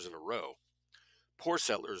several years in a row. Poor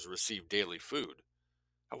settlers received daily food.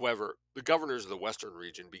 However, the governors of the western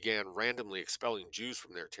region began randomly expelling Jews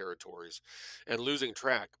from their territories and losing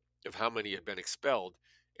track of how many had been expelled,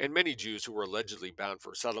 and many Jews who were allegedly bound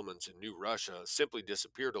for settlements in New Russia simply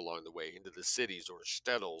disappeared along the way into the cities or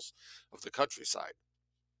shtetls of the countryside.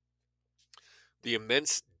 The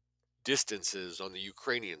immense distances on the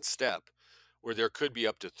Ukrainian steppe, where there could be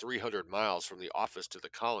up to 300 miles from the office to the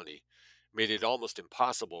colony, made it almost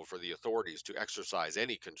impossible for the authorities to exercise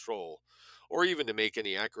any control or even to make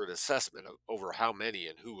any accurate assessment over how many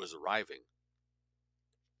and who was arriving.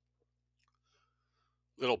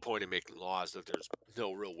 Little point in making laws that there's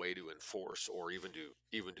no real way to enforce or even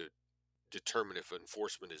to determine if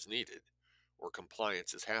enforcement is needed or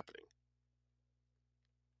compliance is happening.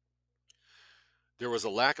 There was a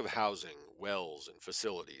lack of housing, wells, and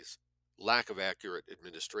facilities. Lack of accurate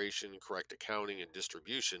administration, correct accounting, and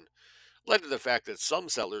distribution led to the fact that some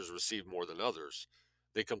settlers received more than others.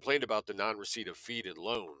 They complained about the non-receipt of feed and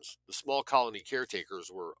loans. The small colony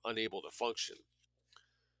caretakers were unable to function.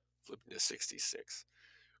 Flipping to 66.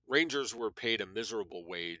 Rangers were paid a miserable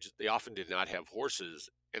wage. They often did not have horses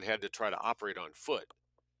and had to try to operate on foot.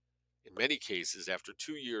 In many cases, after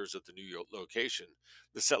 2 years at the new location,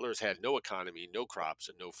 the settlers had no economy, no crops,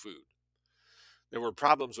 and no food. There were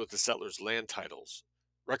problems with the settlers' land titles.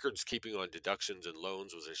 Records keeping on deductions and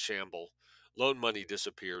loans was a shamble. Loan money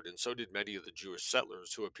disappeared, and so did many of the Jewish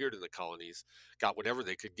settlers who appeared in the colonies, got whatever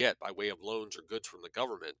they could get by way of loans or goods from the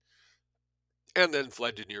government, and then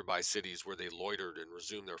fled to nearby cities where they loitered and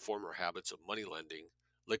resumed their former habits of money lending,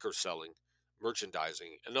 liquor selling,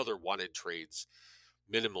 merchandising, and other wanted trades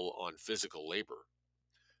minimal on physical labor.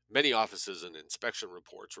 Many offices and inspection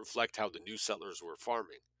reports reflect how the new settlers were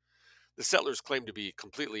farming. The settlers claimed to be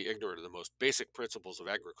completely ignorant of the most basic principles of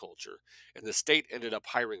agriculture, and the state ended up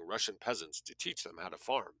hiring Russian peasants to teach them how to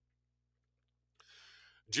farm.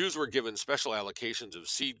 Jews were given special allocations of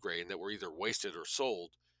seed grain that were either wasted or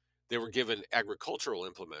sold. They were given agricultural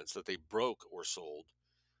implements that they broke or sold.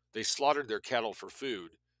 They slaughtered their cattle for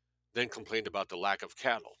food, then complained about the lack of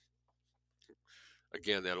cattle.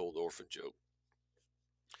 Again, that old orphan joke.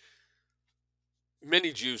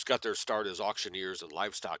 Many Jews got their start as auctioneers and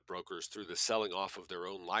livestock brokers through the selling off of their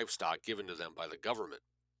own livestock given to them by the government.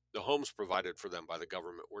 The homes provided for them by the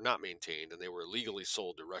government were not maintained, and they were illegally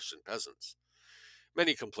sold to Russian peasants.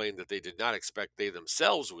 Many complained that they did not expect they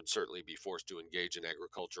themselves would certainly be forced to engage in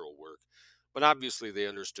agricultural work, but obviously they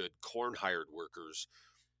understood corn hired workers,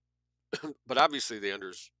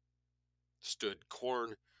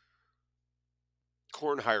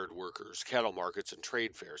 cattle markets, and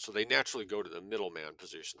trade fairs. So they naturally go to the middleman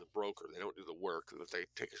position, the broker. They don't do the work, that they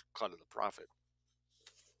take a cut of the profit.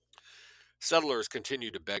 Settlers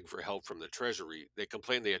continued to beg for help from the treasury. They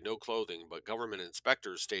complained they had no clothing, but government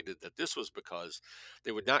inspectors stated that this was because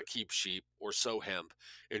they would not keep sheep or sew hemp,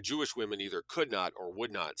 and Jewish women either could not or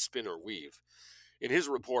would not spin or weave. In his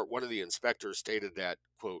report, one of the inspectors stated that,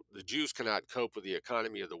 quote, the Jews cannot cope with the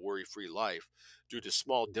economy of the worry free life due to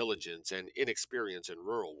small diligence and inexperience in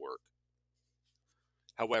rural work.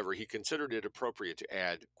 However, he considered it appropriate to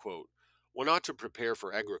add, quote, one ought to prepare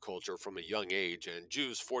for agriculture from a young age, and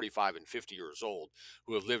Jews 45 and 50 years old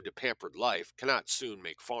who have lived a pampered life cannot soon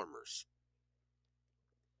make farmers.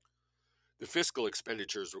 The fiscal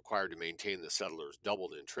expenditures required to maintain the settlers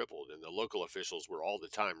doubled and tripled, and the local officials were all the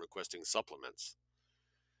time requesting supplements.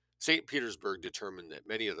 St. Petersburg determined that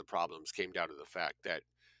many of the problems came down to the fact that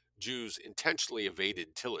Jews intentionally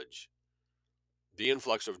evaded tillage. The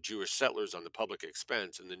influx of Jewish settlers on the public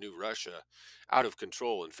expense in the new Russia, out of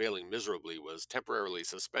control and failing miserably, was temporarily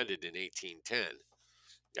suspended in 1810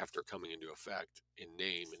 after coming into effect in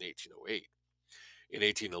name in 1808. In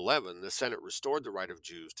 1811, the Senate restored the right of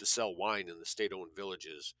Jews to sell wine in the state owned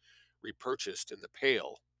villages, repurchased in the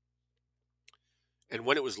Pale. And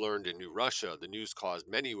when it was learned in New Russia, the news caused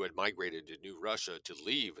many who had migrated to New Russia to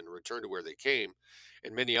leave and return to where they came,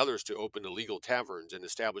 and many others to open illegal taverns and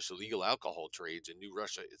establish illegal alcohol trades in New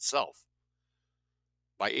Russia itself.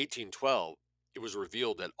 By 1812, it was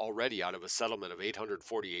revealed that already out of a settlement of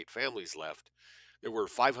 848 families left, there were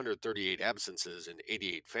 538 absences in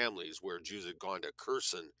 88 families where Jews had gone to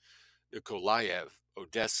Kherson, Nikolaev,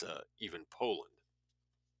 Odessa, even Poland.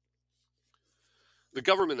 The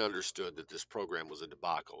government understood that this program was a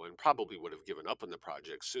debacle and probably would have given up on the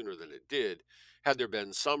project sooner than it did had there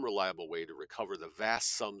been some reliable way to recover the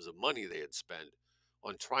vast sums of money they had spent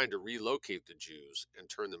on trying to relocate the Jews and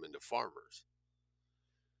turn them into farmers.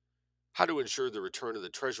 How to ensure the return of the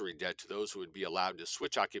treasury debt to those who would be allowed to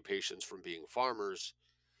switch occupations from being farmers,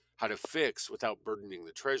 how to fix, without burdening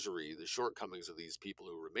the treasury, the shortcomings of these people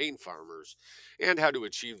who remain farmers, and how to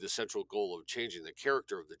achieve the central goal of changing the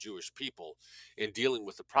character of the Jewish people and dealing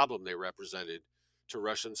with the problem they represented to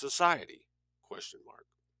Russian society? Question mark.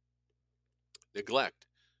 Neglect,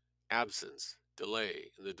 absence,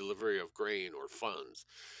 delay in the delivery of grain or funds,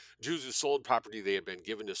 Jews who sold property they had been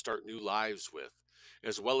given to start new lives with,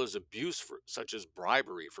 as well as abuse such as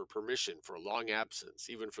bribery for permission for a long absence,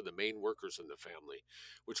 even for the main workers in the family,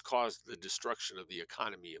 which caused the destruction of the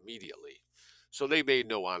economy immediately. So they made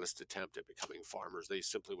no honest attempt at becoming farmers. They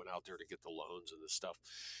simply went out there to get the loans and the stuff,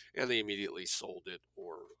 and they immediately sold it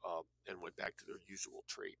and went back to their usual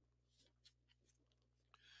trade.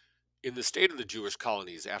 In the state of the Jewish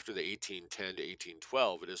colonies after the 1810 to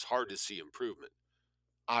 1812, it is hard to see improvement.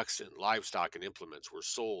 Oxen, livestock, and implements were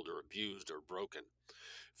sold or abused or broken.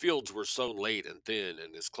 Fields were sown late and thin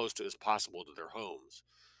and as close to as possible to their homes.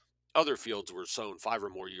 Other fields were sown 5 or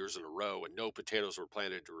more years in a row, and no potatoes were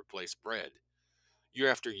planted to replace bread. Year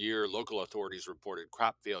after year, local authorities reported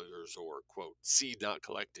crop failures or, quote, seed not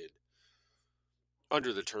collected.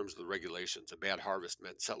 Under the terms of the regulations, a bad harvest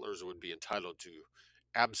meant settlers would be entitled to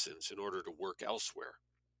absence in order to work elsewhere.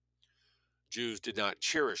 Jews did not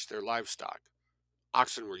cherish their livestock.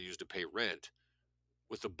 Oxen were used to pay rent,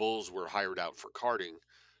 With the bulls were hired out for carting,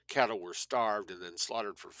 cattle were starved and then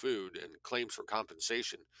slaughtered for food, and claims for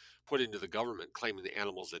compensation put into the government claiming the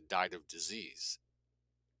animals had died of disease.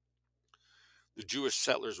 The Jewish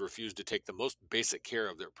settlers refused to take the most basic care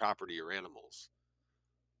of their property or animals.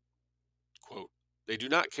 Quote, they do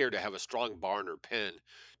not care to have a strong barn or pen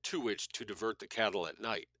to which to divert the cattle at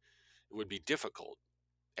night. It would be difficult.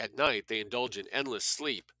 At night, they indulge in endless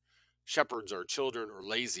sleep. Shepherds are children or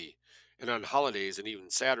lazy, and on holidays and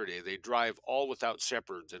even Saturday, they drive all without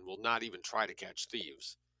shepherds and will not even try to catch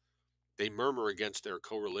thieves. They murmur against their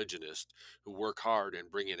co religionists who work hard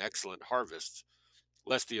and bring in excellent harvests,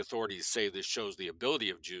 lest the authorities say this shows the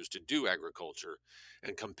ability of Jews to do agriculture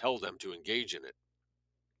and compel them to engage in it.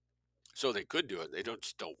 So they could do it, they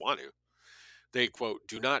just don't want to. They, quote,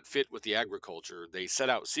 do not fit with the agriculture. They set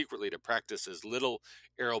out secretly to practice as little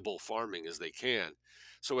arable farming as they can,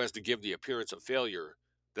 so as to give the appearance of failure,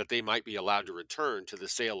 that they might be allowed to return to the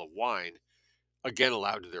sale of wine, again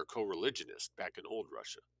allowed to their co religionists back in old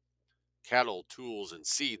Russia. Cattle, tools, and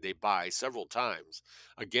seed they buy several times,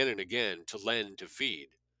 again and again, to lend to feed.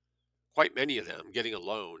 Quite many of them, getting a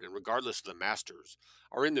loan, and regardless of the masters,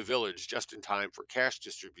 are in the village just in time for cash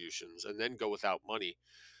distributions and then go without money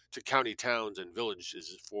to county towns and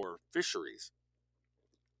villages for fisheries.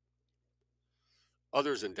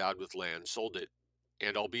 Others endowed with land sold it,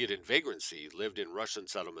 and albeit in vagrancy, lived in Russian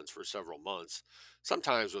settlements for several months,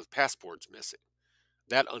 sometimes with passports missing.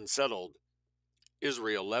 That unsettled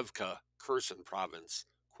Israelevka Kherson province,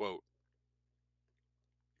 quote,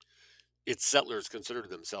 its settlers considered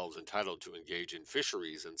themselves entitled to engage in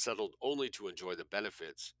fisheries and settled only to enjoy the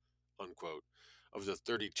benefits, unquote, of the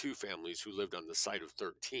 32 families who lived on the site of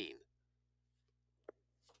 13.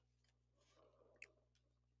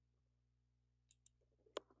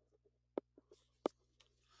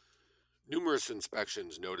 Numerous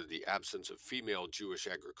inspections noted the absence of female Jewish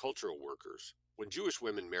agricultural workers. When Jewish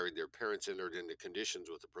women married, their parents entered into conditions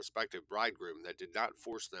with the prospective bridegroom that did not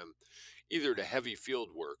force them either to heavy field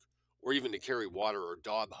work or even to carry water or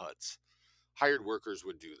daub huts. Hired workers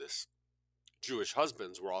would do this. Jewish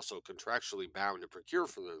husbands were also contractually bound to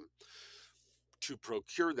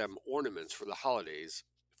procure them ornaments for the holidays,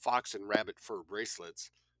 fox and rabbit fur bracelets,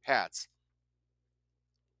 hats,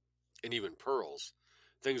 and even pearls,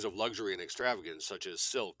 things of luxury and extravagance such as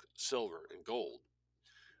silk, silver, and gold.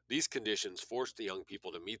 These conditions forced the young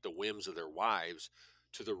people to meet the whims of their wives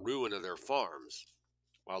to the ruin of their farms,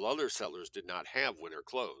 while other settlers did not have winter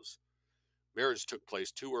clothes. Marriage took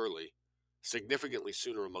place too early, significantly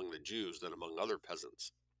sooner among the Jews than among other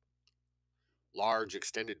peasants. Large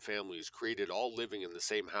extended families created all living in the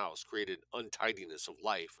same house created untidiness of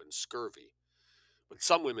life and scurvy. But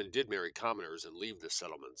some women did marry commoners and leave the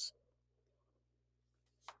settlements.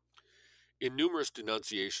 In numerous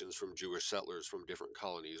denunciations from Jewish settlers from different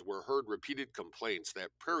colonies were heard repeated complaints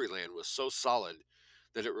that prairie land was so solid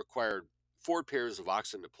that it required 4 pairs of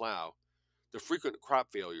oxen to plow, the frequent crop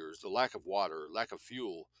failures, the lack of water, lack of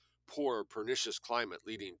fuel, poor, pernicious climate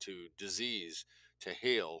leading to disease, to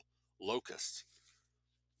hail, locusts.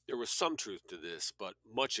 There was some truth to this, but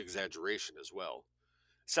much exaggeration as well.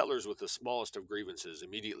 Settlers with the smallest of grievances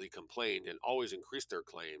immediately complained and always increased their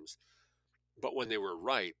claims, but when they were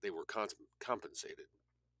right, they were compensated.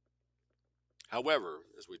 However,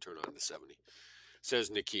 as we turn on to 70, says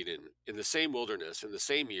Nikitin, in the same wilderness, in the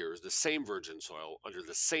same years, the same virgin soil, under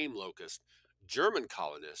the same locust, German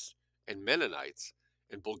colonists and Mennonites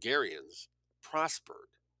and Bulgarians prospered.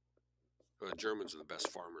 The Germans are the best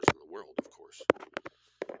farmers in the world, of course,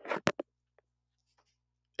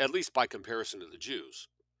 at least by comparison to the Jews.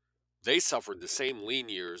 They suffered the same lean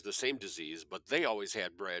years, the same disease, but they always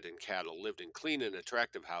had bread and cattle, lived in clean and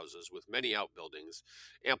attractive houses with many outbuildings,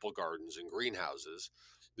 ample gardens, and greenhouses.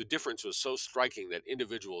 The difference was so striking that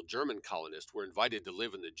individual German colonists were invited to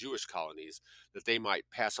live in the Jewish colonies that they might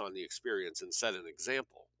pass on the experience and set an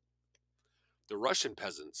example. The Russian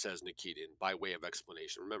peasant, says Nikitin, by way of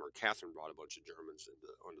explanation. Remember, Catherine brought a bunch of Germans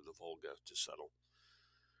onto the Volga to settle.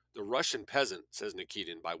 The Russian peasant, says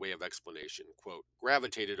Nikitin by way of explanation, quote,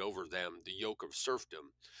 gravitated over them the yoke of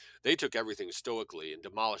serfdom. They took everything stoically and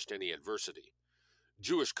demolished any adversity.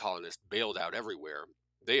 Jewish colonists bailed out everywhere.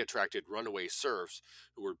 They attracted runaway serfs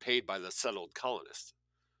who were paid by the settled colonists.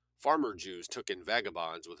 Farmer Jews took in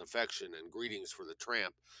vagabonds with affection and greetings for the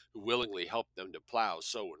tramp who willingly helped them to plow,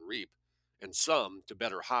 sow, and reap, and some, to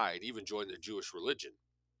better hide, even joined the Jewish religion.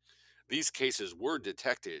 These cases were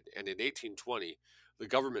detected, and in 1820, the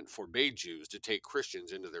government forbade Jews to take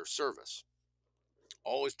Christians into their service,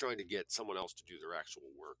 always trying to get someone else to do their actual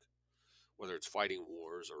work, whether it's fighting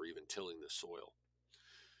wars or even tilling the soil.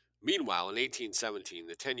 Meanwhile, in 1817,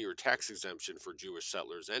 the 10-year tax exemption for Jewish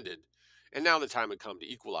settlers ended, and now the time had come to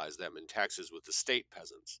equalize them in taxes with the state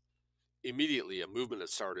peasants. Immediately, a movement had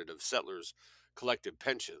started of settlers' collective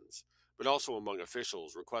pensions, but also among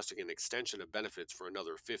officials requesting an extension of benefits for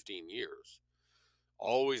another 15 years.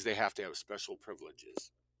 Always they have to have special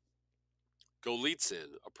privileges.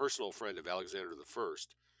 Golitsyn, a personal friend of Alexander I,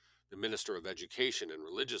 the minister of education and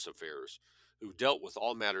religious affairs, who dealt with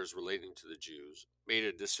all matters relating to the Jews, made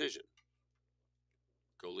a decision.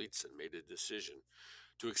 Golitsyn made a decision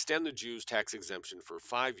to extend the Jews' tax exemption for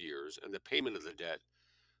 5 years and the payment of the debt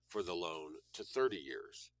for the loan to 30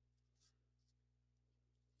 years.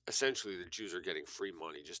 Essentially, the Jews are getting free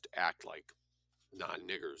money, just act like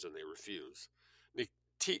non-niggers, and they refuse.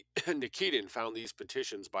 Nikitin found these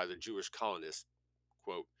petitions by the Jewish colonists,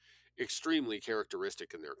 quote, extremely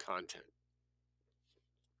characteristic in their content.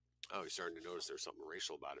 Oh, he's starting to notice there's something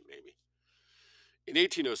racial about it, maybe. In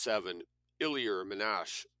 1807, Ilyar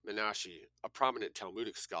Menashe, a prominent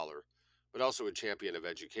Talmudic scholar, but also a champion of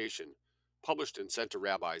education, published and sent to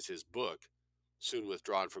rabbis his book, soon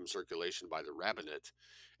withdrawn from circulation by the rabbinate,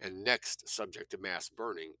 and next subject to mass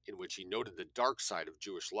burning, in which he noted the dark side of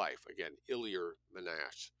Jewish life. Again, Ilyar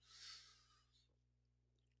Menashe.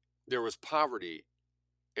 There was poverty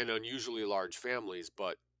and unusually large families,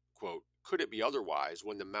 but, quote, could it be otherwise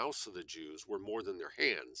when the mouths of the Jews were more than their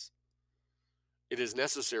hands? It is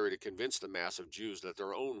necessary to convince the mass of Jews that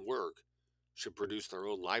their own work should produce their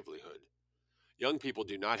own livelihood. Young people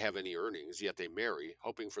do not have any earnings, yet they marry,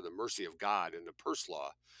 hoping for the mercy of God and the purse law.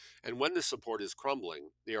 And when the support is crumbling,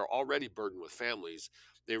 they are already burdened with families.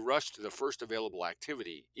 They rush to the first available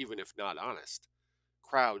activity, even if not honest.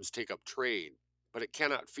 Crowds take up trade, but it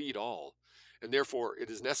cannot feed all, and therefore it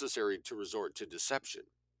is necessary to resort to deception.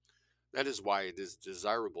 That is why it is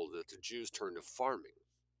desirable that the Jews turn to farming.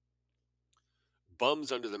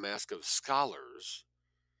 Bums under the mask of scholars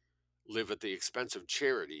live at the expense of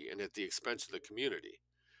charity and at the expense of the community.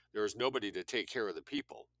 There is nobody to take care of the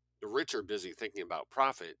people. The rich are busy thinking about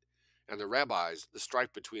profit, and the rabbis, the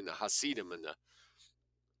strife between the Hasidim and the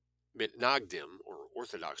Mitnagdim, or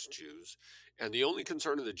Orthodox Jews, and the only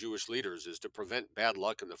concern of the Jewish leaders is to prevent bad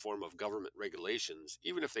luck in the form of government regulations,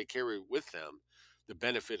 even if they carry with them the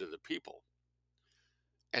benefit of the people.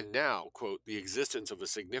 And now, quote, the existence of a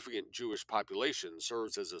significant Jewish population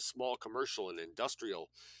serves as a small commercial and industrial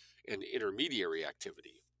and intermediary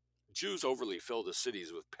activity. Jews overly fill the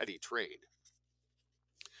cities with petty trade.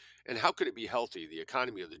 And how could it be healthy, the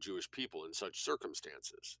economy of the Jewish people, in such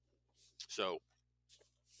circumstances? So,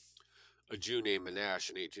 a Jew named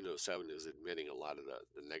Menashe in 1807 is admitting a lot of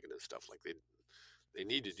the negative stuff. Like they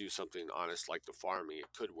need to do something honest like the farming.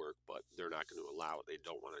 It could work, but they're not going to allow it. They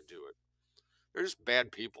don't want to do it. They're just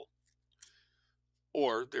bad people.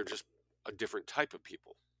 Or they're just a different type of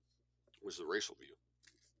people, was the racial view.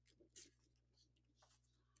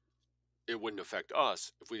 It wouldn't affect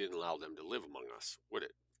us if we didn't allow them to live among us, would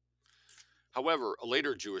it? However, a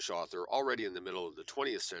later Jewish author, already in the middle of the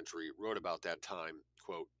 20th century, wrote about that time,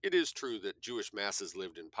 quote, it is true that Jewish masses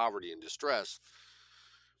lived in poverty and distress,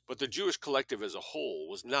 but the Jewish collective as a whole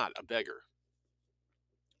was not a beggar.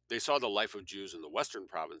 They saw the life of Jews in the western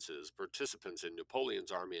provinces. Participants in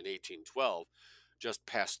Napoleon's army in 1812 just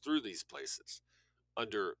passed through these places.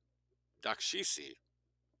 Under Dakshisi,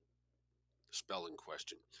 spell in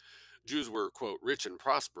question, Jews were, quote, rich and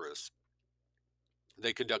prosperous.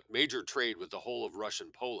 They conduct major trade with the whole of Russian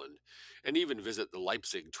Poland and even visit the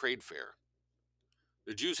Leipzig trade fair.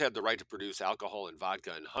 The Jews had the right to produce alcohol and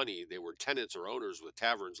vodka and honey. They were tenants or owners with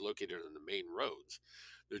taverns located on the main roads.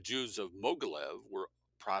 The Jews of Mogilev were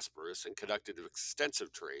prosperous and conducted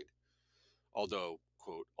extensive trade, although,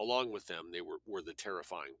 quote, along with them they were the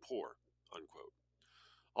terrifying poor, unquote.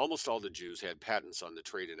 Almost all the Jews had patents on the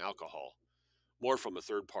trade in alcohol, more from a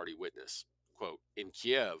third-party witness. Quote, in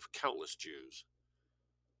Kiev, countless Jews.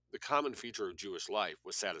 The common feature of Jewish life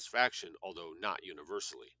was satisfaction, although not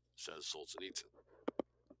universally, says Solzhenitsyn.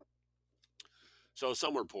 So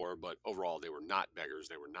some were poor, but overall they were not beggars,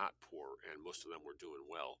 they were not poor, and most of them were doing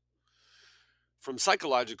well. From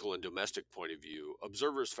psychological and domestic point of view,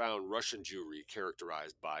 observers found Russian Jewry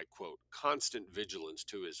characterized by, quote, constant vigilance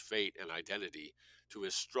to his fate and identity, to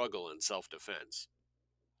his struggle and self-defense.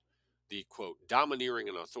 The, quote, domineering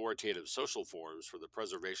and authoritative social forms for the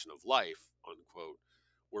preservation of life, unquote,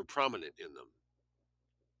 were prominent in them.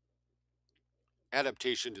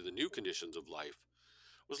 Adaptation to the new conditions of life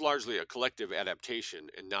was largely a collective adaptation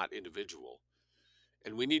and not individual.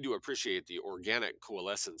 And we need to appreciate the organic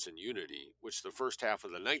coalescence and unity, which the first half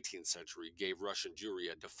of the 19th century gave Russian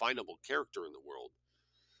Jewry a definable character in the world.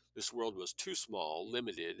 This world was too small,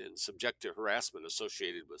 limited, and subject to harassment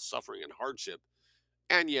associated with suffering and hardship,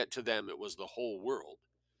 and yet to them it was the whole world.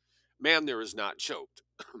 Man there is not choked.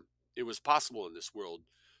 It was possible in this world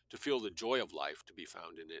to feel the joy of life to be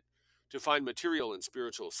found in it, to find material and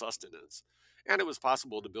spiritual sustenance, and it was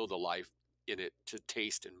possible to build a life in it to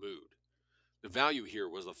taste and mood. The value here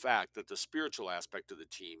was the fact that the spiritual aspect of the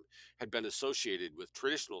team had been associated with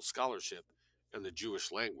traditional scholarship and the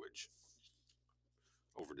Jewish language.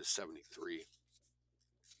 Over to 73.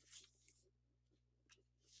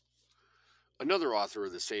 Another author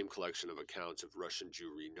of the same collection of accounts of Russian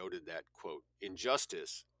Jewry noted that, quote,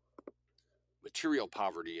 injustice, material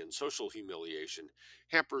poverty, and social humiliation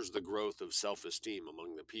hampers the growth of self-esteem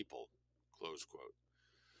among the people, close quote.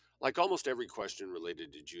 Like almost every question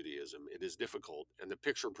related to Judaism, it is difficult, and the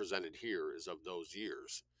picture presented here is of those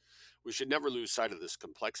years. We should never lose sight of this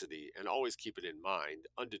complexity and always keep it in mind,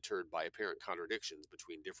 undeterred by apparent contradictions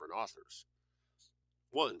between different authors.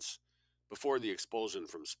 Once, before the expulsion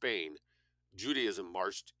from Spain, Judaism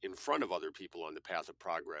marched in front of other people on the path of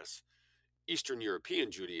progress. Eastern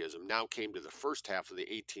European Judaism now came to the first half of the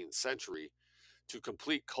 18th century to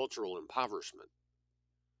complete cultural impoverishment.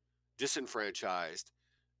 Disenfranchised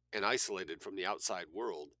and isolated from the outside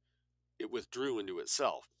world, it withdrew into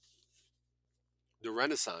itself. The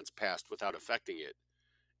Renaissance passed without affecting it,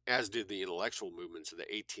 as did the intellectual movements of the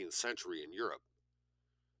 18th century in Europe.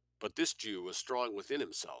 But this Jew was strong within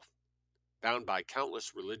himself, bound by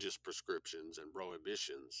countless religious prescriptions and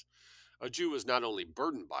prohibitions. A Jew was not only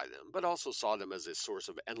burdened by them, but also saw them as a source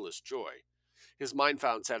of endless joy. His mind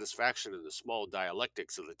found satisfaction in the small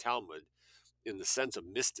dialectics of the Talmud, in the sense of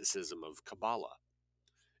mysticism of Kabbalah.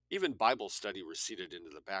 Even Bible study receded into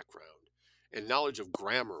the background, and knowledge of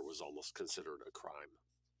grammar was almost considered a crime.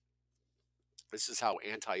 This is how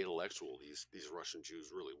anti-intellectual these Russian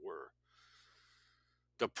Jews really were.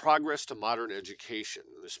 The Progress to Modern Education,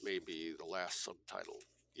 this may be the last subtitle,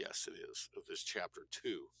 yes it is, of this chapter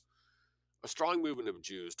 2. A strong movement of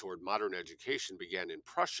Jews toward modern education began in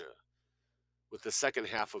Prussia with the second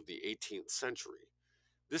half of the 18th century.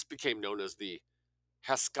 This became known as the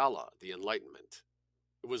Haskalah, the Enlightenment.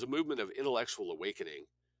 It was a movement of intellectual awakening,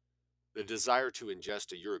 the desire to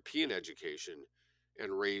ingest a European education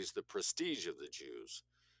and raise the prestige of the Jews,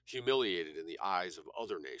 humiliated in the eyes of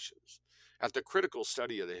other nations. At the critical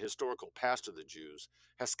study of the historical past of the Jews,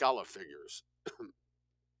 Haskalah figures.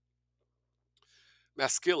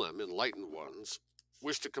 Maskilim, enlightened ones,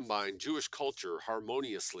 wished to combine Jewish culture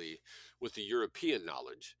harmoniously with the European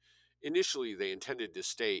knowledge. Initially, they intended to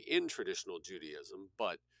stay in traditional Judaism,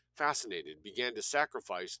 but, fascinated, began to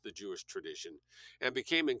sacrifice the Jewish tradition and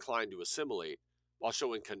became inclined to assimilate while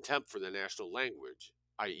showing contempt for the national language,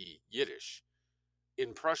 i.e., Yiddish.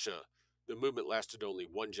 In Prussia, the movement lasted only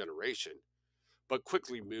one generation, but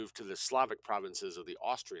quickly moved to the Slavic provinces of the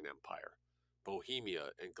Austrian Empire, Bohemia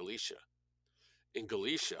and Galicia. In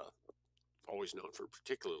Galicia, always known for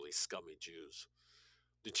particularly scummy Jews,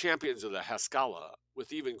 the champions of the Haskalah,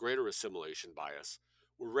 with even greater assimilation bias,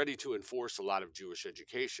 were ready to enforce a lot of Jewish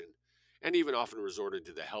education, and even often resorted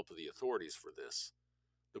to the help of the authorities for this.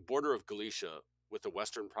 The border of Galicia with the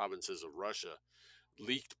western provinces of Russia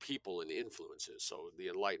leaked people and influences, so the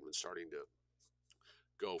Enlightenment starting to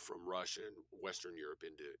go from Russia and Western Europe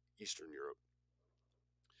into Eastern Europe.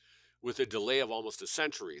 With a delay of almost a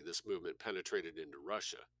century, this movement penetrated into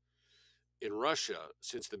Russia. In Russia,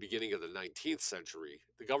 since the beginning of the 19th century,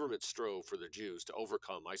 the government strove for the Jews to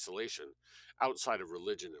overcome isolation outside of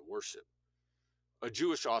religion and worship. A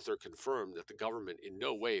Jewish author confirmed that the government in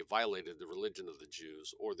no way violated the religion of the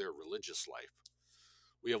Jews or their religious life.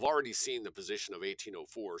 We have already seen the position of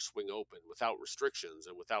 1804 swing open without restrictions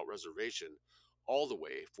and without reservation all the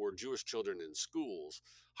way for Jewish children in schools,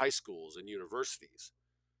 high schools, and universities.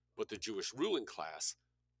 But the Jewish ruling class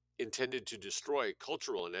intended to destroy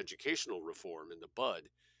cultural and educational reform in the bud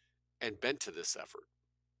and bent to this effort.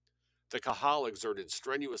 The Kahal exerted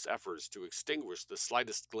strenuous efforts to extinguish the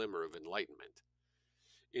slightest glimmer of enlightenment.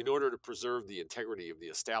 In order to preserve the integrity of the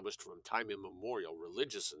established from time immemorial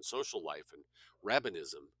religious and social life and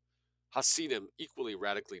rabbinism, Hasidim equally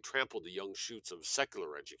radically trampled the young shoots of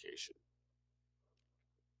secular education.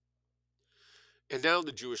 And now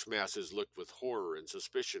the Jewish masses looked with horror and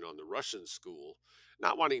suspicion on the Russian school,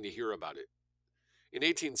 not wanting to hear about it. In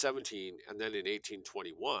 1817 and then in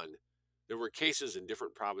 1821, there were cases in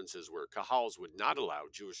different provinces where Kahals would not allow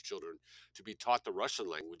Jewish children to be taught the Russian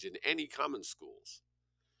language in any common schools.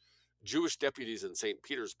 Jewish deputies in St.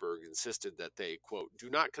 Petersburg insisted that they, quote, do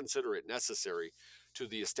not consider it necessary to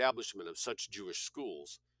the establishment of such Jewish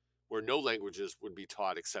schools, where no languages would be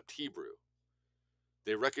taught except Hebrew.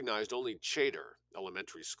 They recognized only cheder,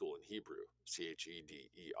 elementary school in Hebrew, Cheder,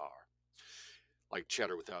 like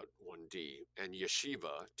cheddar without one D, and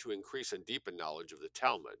yeshiva to increase and deepen knowledge of the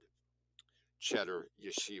Talmud, cheder,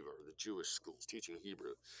 yeshiva, the Jewish schools teaching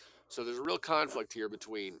Hebrew. So there's a real conflict here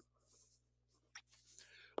between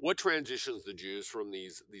what transitions the Jews from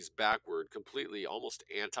these backward, completely almost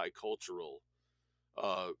anti-cultural,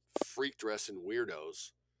 uh, freak dressing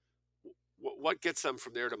weirdos. What gets them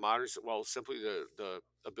from there to modern? Well, simply the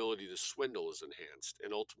ability to swindle is enhanced,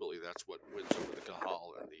 and ultimately that's what wins over the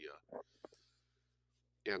Kahal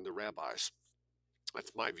and the rabbis.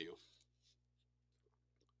 That's my view.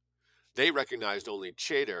 They recognized only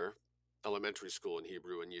cheder, elementary school in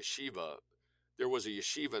Hebrew, and yeshiva. There was a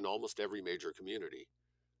yeshiva in almost every major community.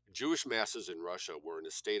 Jewish masses in Russia were in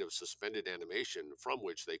a state of suspended animation from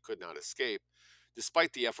which they could not escape,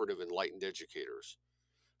 despite the effort of enlightened educators.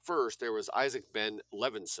 First, there was Isaac ben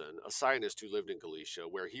Levinson, a Zionist who lived in Galicia,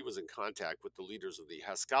 where he was in contact with the leaders of the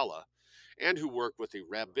Haskalah and who worked with the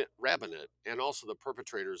rabbinate and also the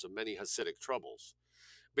perpetrators of many Hasidic troubles.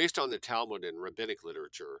 Based on the Talmud and rabbinic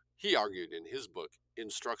literature, he argued in his book,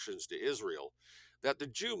 Instructions to Israel, that the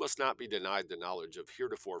Jew must not be denied the knowledge of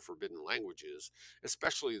heretofore forbidden languages,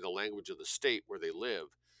 especially the language of the state where they live,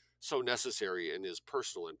 so necessary in his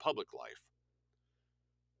personal and public life.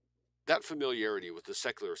 That familiarity with the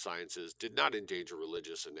secular sciences did not endanger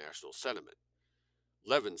religious and national sentiment.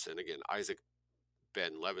 Levinson, again, Isaac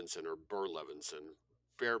ben Levinson or Ber Levinson,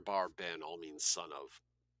 Ber Bar Ben all means son of,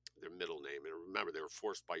 their middle name. And remember, they were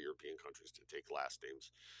forced by European countries to take last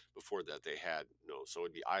names. Before that, they had no. So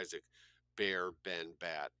it'd be Isaac, Bear, Ben,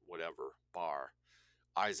 Bat, whatever, Bar.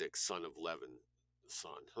 Isaac, son of Levin,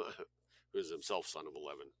 son, who is himself son of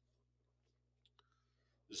 11.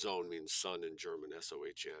 Zone means son in German, Sohn.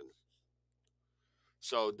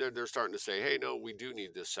 So they're starting to say, hey, no, we do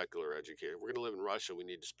need this secular education. We're going to live in Russia. We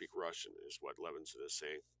need to speak Russian, is what Levinson is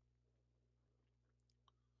saying.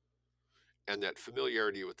 And that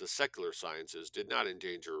familiarity with the secular sciences did not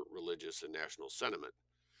endanger religious and national sentiment.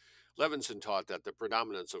 Levinson taught that the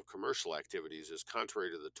predominance of commercial activities is contrary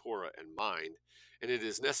to the Torah and mind, and it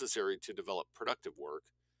is necessary to develop productive work.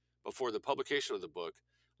 Before the publication of the book,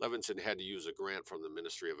 Levinson had to use a grant from the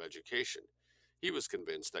Ministry of Education. He was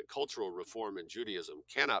convinced that cultural reform in Judaism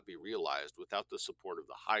cannot be realized without the support of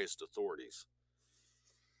the highest authorities.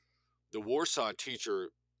 The Warsaw teacher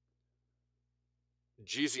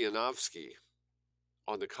Gzianovsky,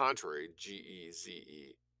 on the contrary, Gezeanovsky,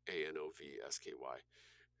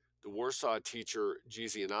 the Warsaw teacher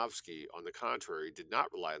Gzianovsky, on the contrary, did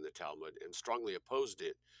not rely on the Talmud and strongly opposed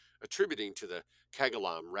it, attributing to the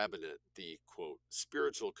Kagalam rabbinate the, quote,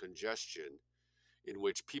 spiritual congestion in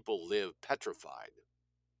which people live petrified,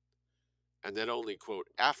 and that only, quote,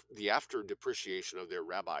 the after depreciation of their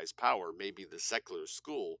rabbi's power may be the secular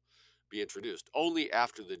school be introduced. Only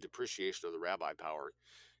after the depreciation of the rabbi power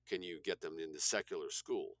can you get them in the secular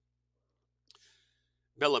school.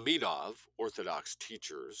 Belamidov, Orthodox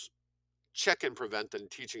teachers, check and prevent the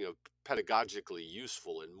teaching of pedagogically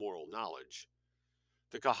useful and moral knowledge.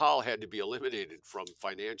 The Kahal had to be eliminated from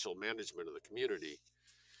financial management of the community,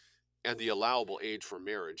 and the allowable age for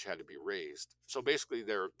marriage had to be raised. So basically,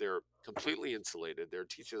 they're completely insulated. They're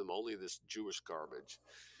teaching them only this Jewish garbage.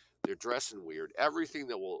 They're dressing weird. Everything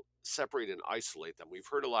that will separate and isolate them. We've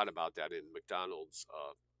heard a lot about that in MacDonald's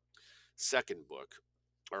second book,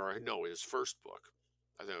 or no, his first book.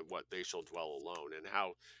 I think what they shall dwell alone, and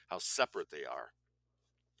how separate they are.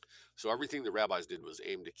 So everything the rabbis did was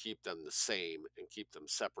aimed to keep them the same and keep them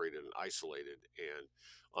separated and isolated and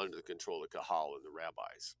under the control of Kahal and the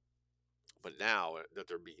rabbis. But now that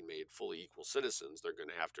they're being made fully equal citizens, they're going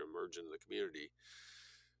to have to emerge into the community.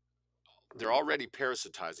 They're already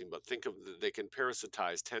parasitizing, but think of they can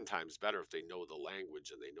parasitize 10 times better if they know the language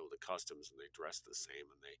and they know the customs and they dress the same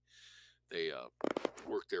and they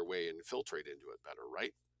work their way and infiltrate into it better,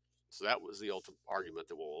 right? So that was the ultimate argument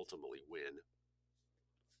that will ultimately win.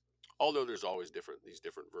 Although there's always these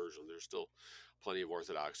different versions, there's still plenty of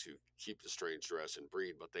Orthodox who keep the strange dress and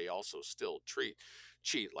breed, but they also still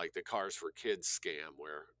cheat, like the Cars for Kids scam,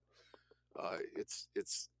 where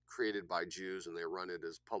it's created by Jews and they run it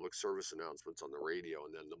as public service announcements on the radio,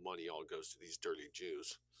 and then the money all goes to these dirty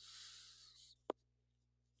Jews.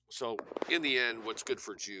 So in the end, what's good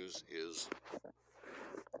for Jews is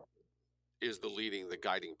the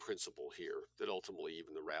guiding principle here that ultimately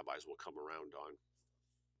even the rabbis will come around on.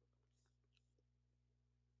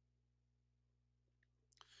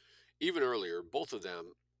 Even earlier, both of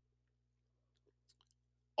them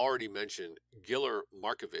already mentioned Giller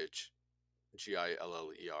Markovich, Giller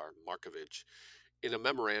Markovich, in a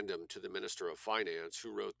memorandum to the Minister of Finance,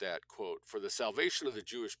 who wrote that, quote, "For the salvation of the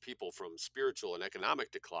Jewish people from spiritual and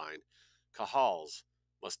economic decline, kahals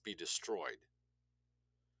must be destroyed.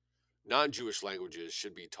 Non-Jewish languages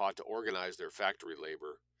should be taught to organize their factory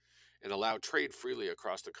labor and allow trade freely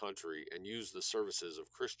across the country and use the services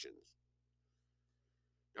of Christians."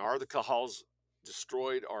 Now, are the kahals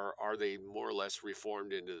destroyed, or are they more or less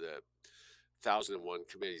reformed into the 1001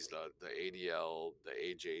 committees, the ADL, the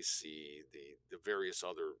AJC, the various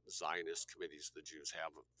other Zionist committees the Jews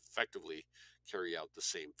have effectively carry out the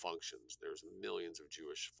same functions? There's millions of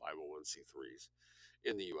Jewish 501c3s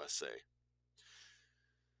in the USA.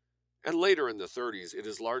 And later in the 30s, it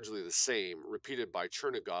is largely the same, repeated by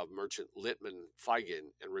Chernigov merchant Littman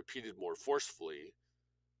Feigen, and repeated more forcefully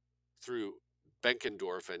through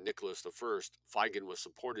Benkendorf and Nicholas I. Feigen was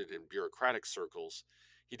supported in bureaucratic circles.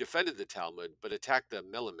 He defended the Talmud, but attacked the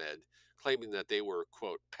Melamed, claiming that they were,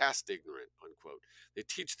 quote, past ignorant, unquote. They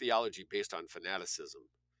teach theology based on fanaticism,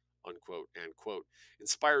 unquote, and, quote,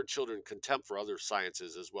 inspired children contempt for other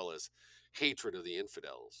sciences as well as hatred of the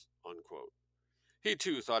infidels, unquote. He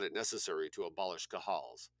too thought it necessary to abolish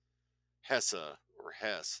kahals. Hesse, or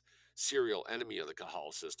Hess, serial enemy of the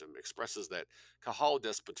Kahal system, expresses that Kahal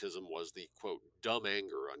despotism was the, quote, dumb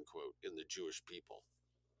anger, unquote, in the Jewish people.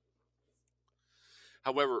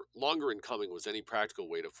 However, longer in coming was any practical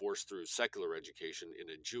way to force through secular education in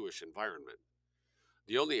a Jewish environment.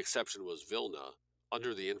 The only exception was Vilna,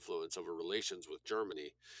 under the influence of her relations with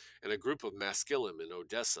Germany, and a group of Maskilim in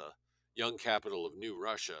Odessa, young capital of New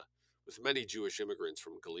Russia, with many Jewish immigrants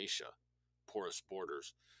from Galicia, porous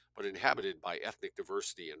borders, but inhabited by ethnic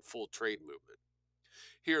diversity and full trade movement.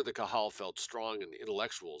 Here the Kahal felt strong, and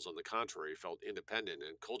intellectuals, on the contrary, felt independent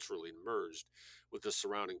and culturally merged with the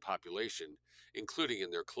surrounding population, including in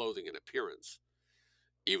their clothing and appearance.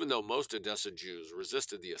 Even though most Odessa Jews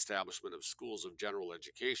resisted the establishment of schools of general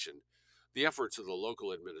education, the efforts of the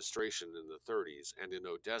local administration in the 30s and in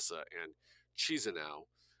Odessa and Chisinau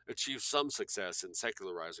achieved some success in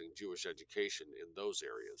secularizing Jewish education in those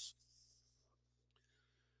areas.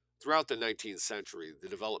 Throughout the 19th century, the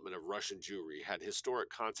development of Russian Jewry had historic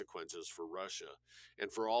consequences for Russia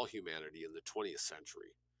and for all humanity in the 20th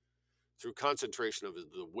century. Through concentration of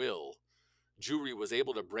the will, Jewry was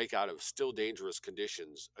able to break out of still dangerous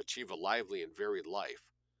conditions, achieve a lively and varied life.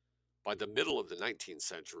 By the middle of the 19th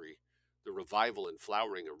century, the revival and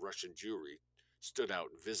flowering of Russian Jewry stood out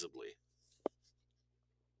visibly.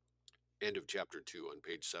 End of chapter 2 on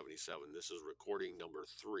page 77. This is recording number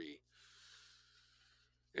 3.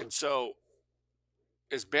 And so,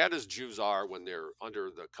 as bad as Jews are when they're under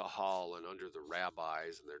the kahal and under the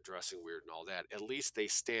rabbis and they're dressing weird and all that, at least they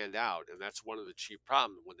stand out. And that's one of the chief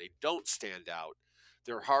problems. When they don't stand out,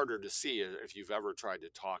 they're harder to see. If you've ever tried to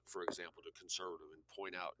talk, for example, to conservative and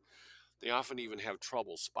point out, they often even have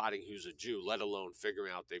trouble spotting who's a Jew, let alone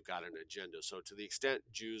figuring out they've got an agenda. So to the extent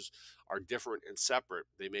Jews are different and separate,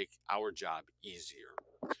 they make our job easier.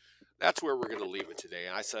 That's where we're going to leave it today.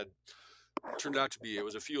 And I said, turned out to be, it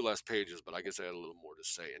was a few less pages, but I guess I had a little more to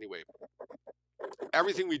say. Anyway,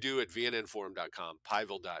 everything we do at vnnforum.com,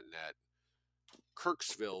 pyville.net,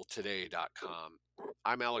 kirksvilletoday.com.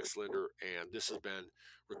 I'm Aleksandr, and this has been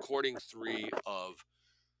recording 3 of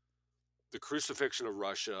The Crucifixion of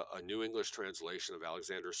Russia, a New English translation of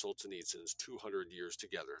Aleksandr Solzhenitsyn's 200 Years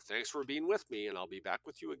Together. Thanks for being with me, and I'll be back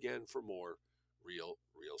with you again for more real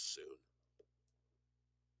soon.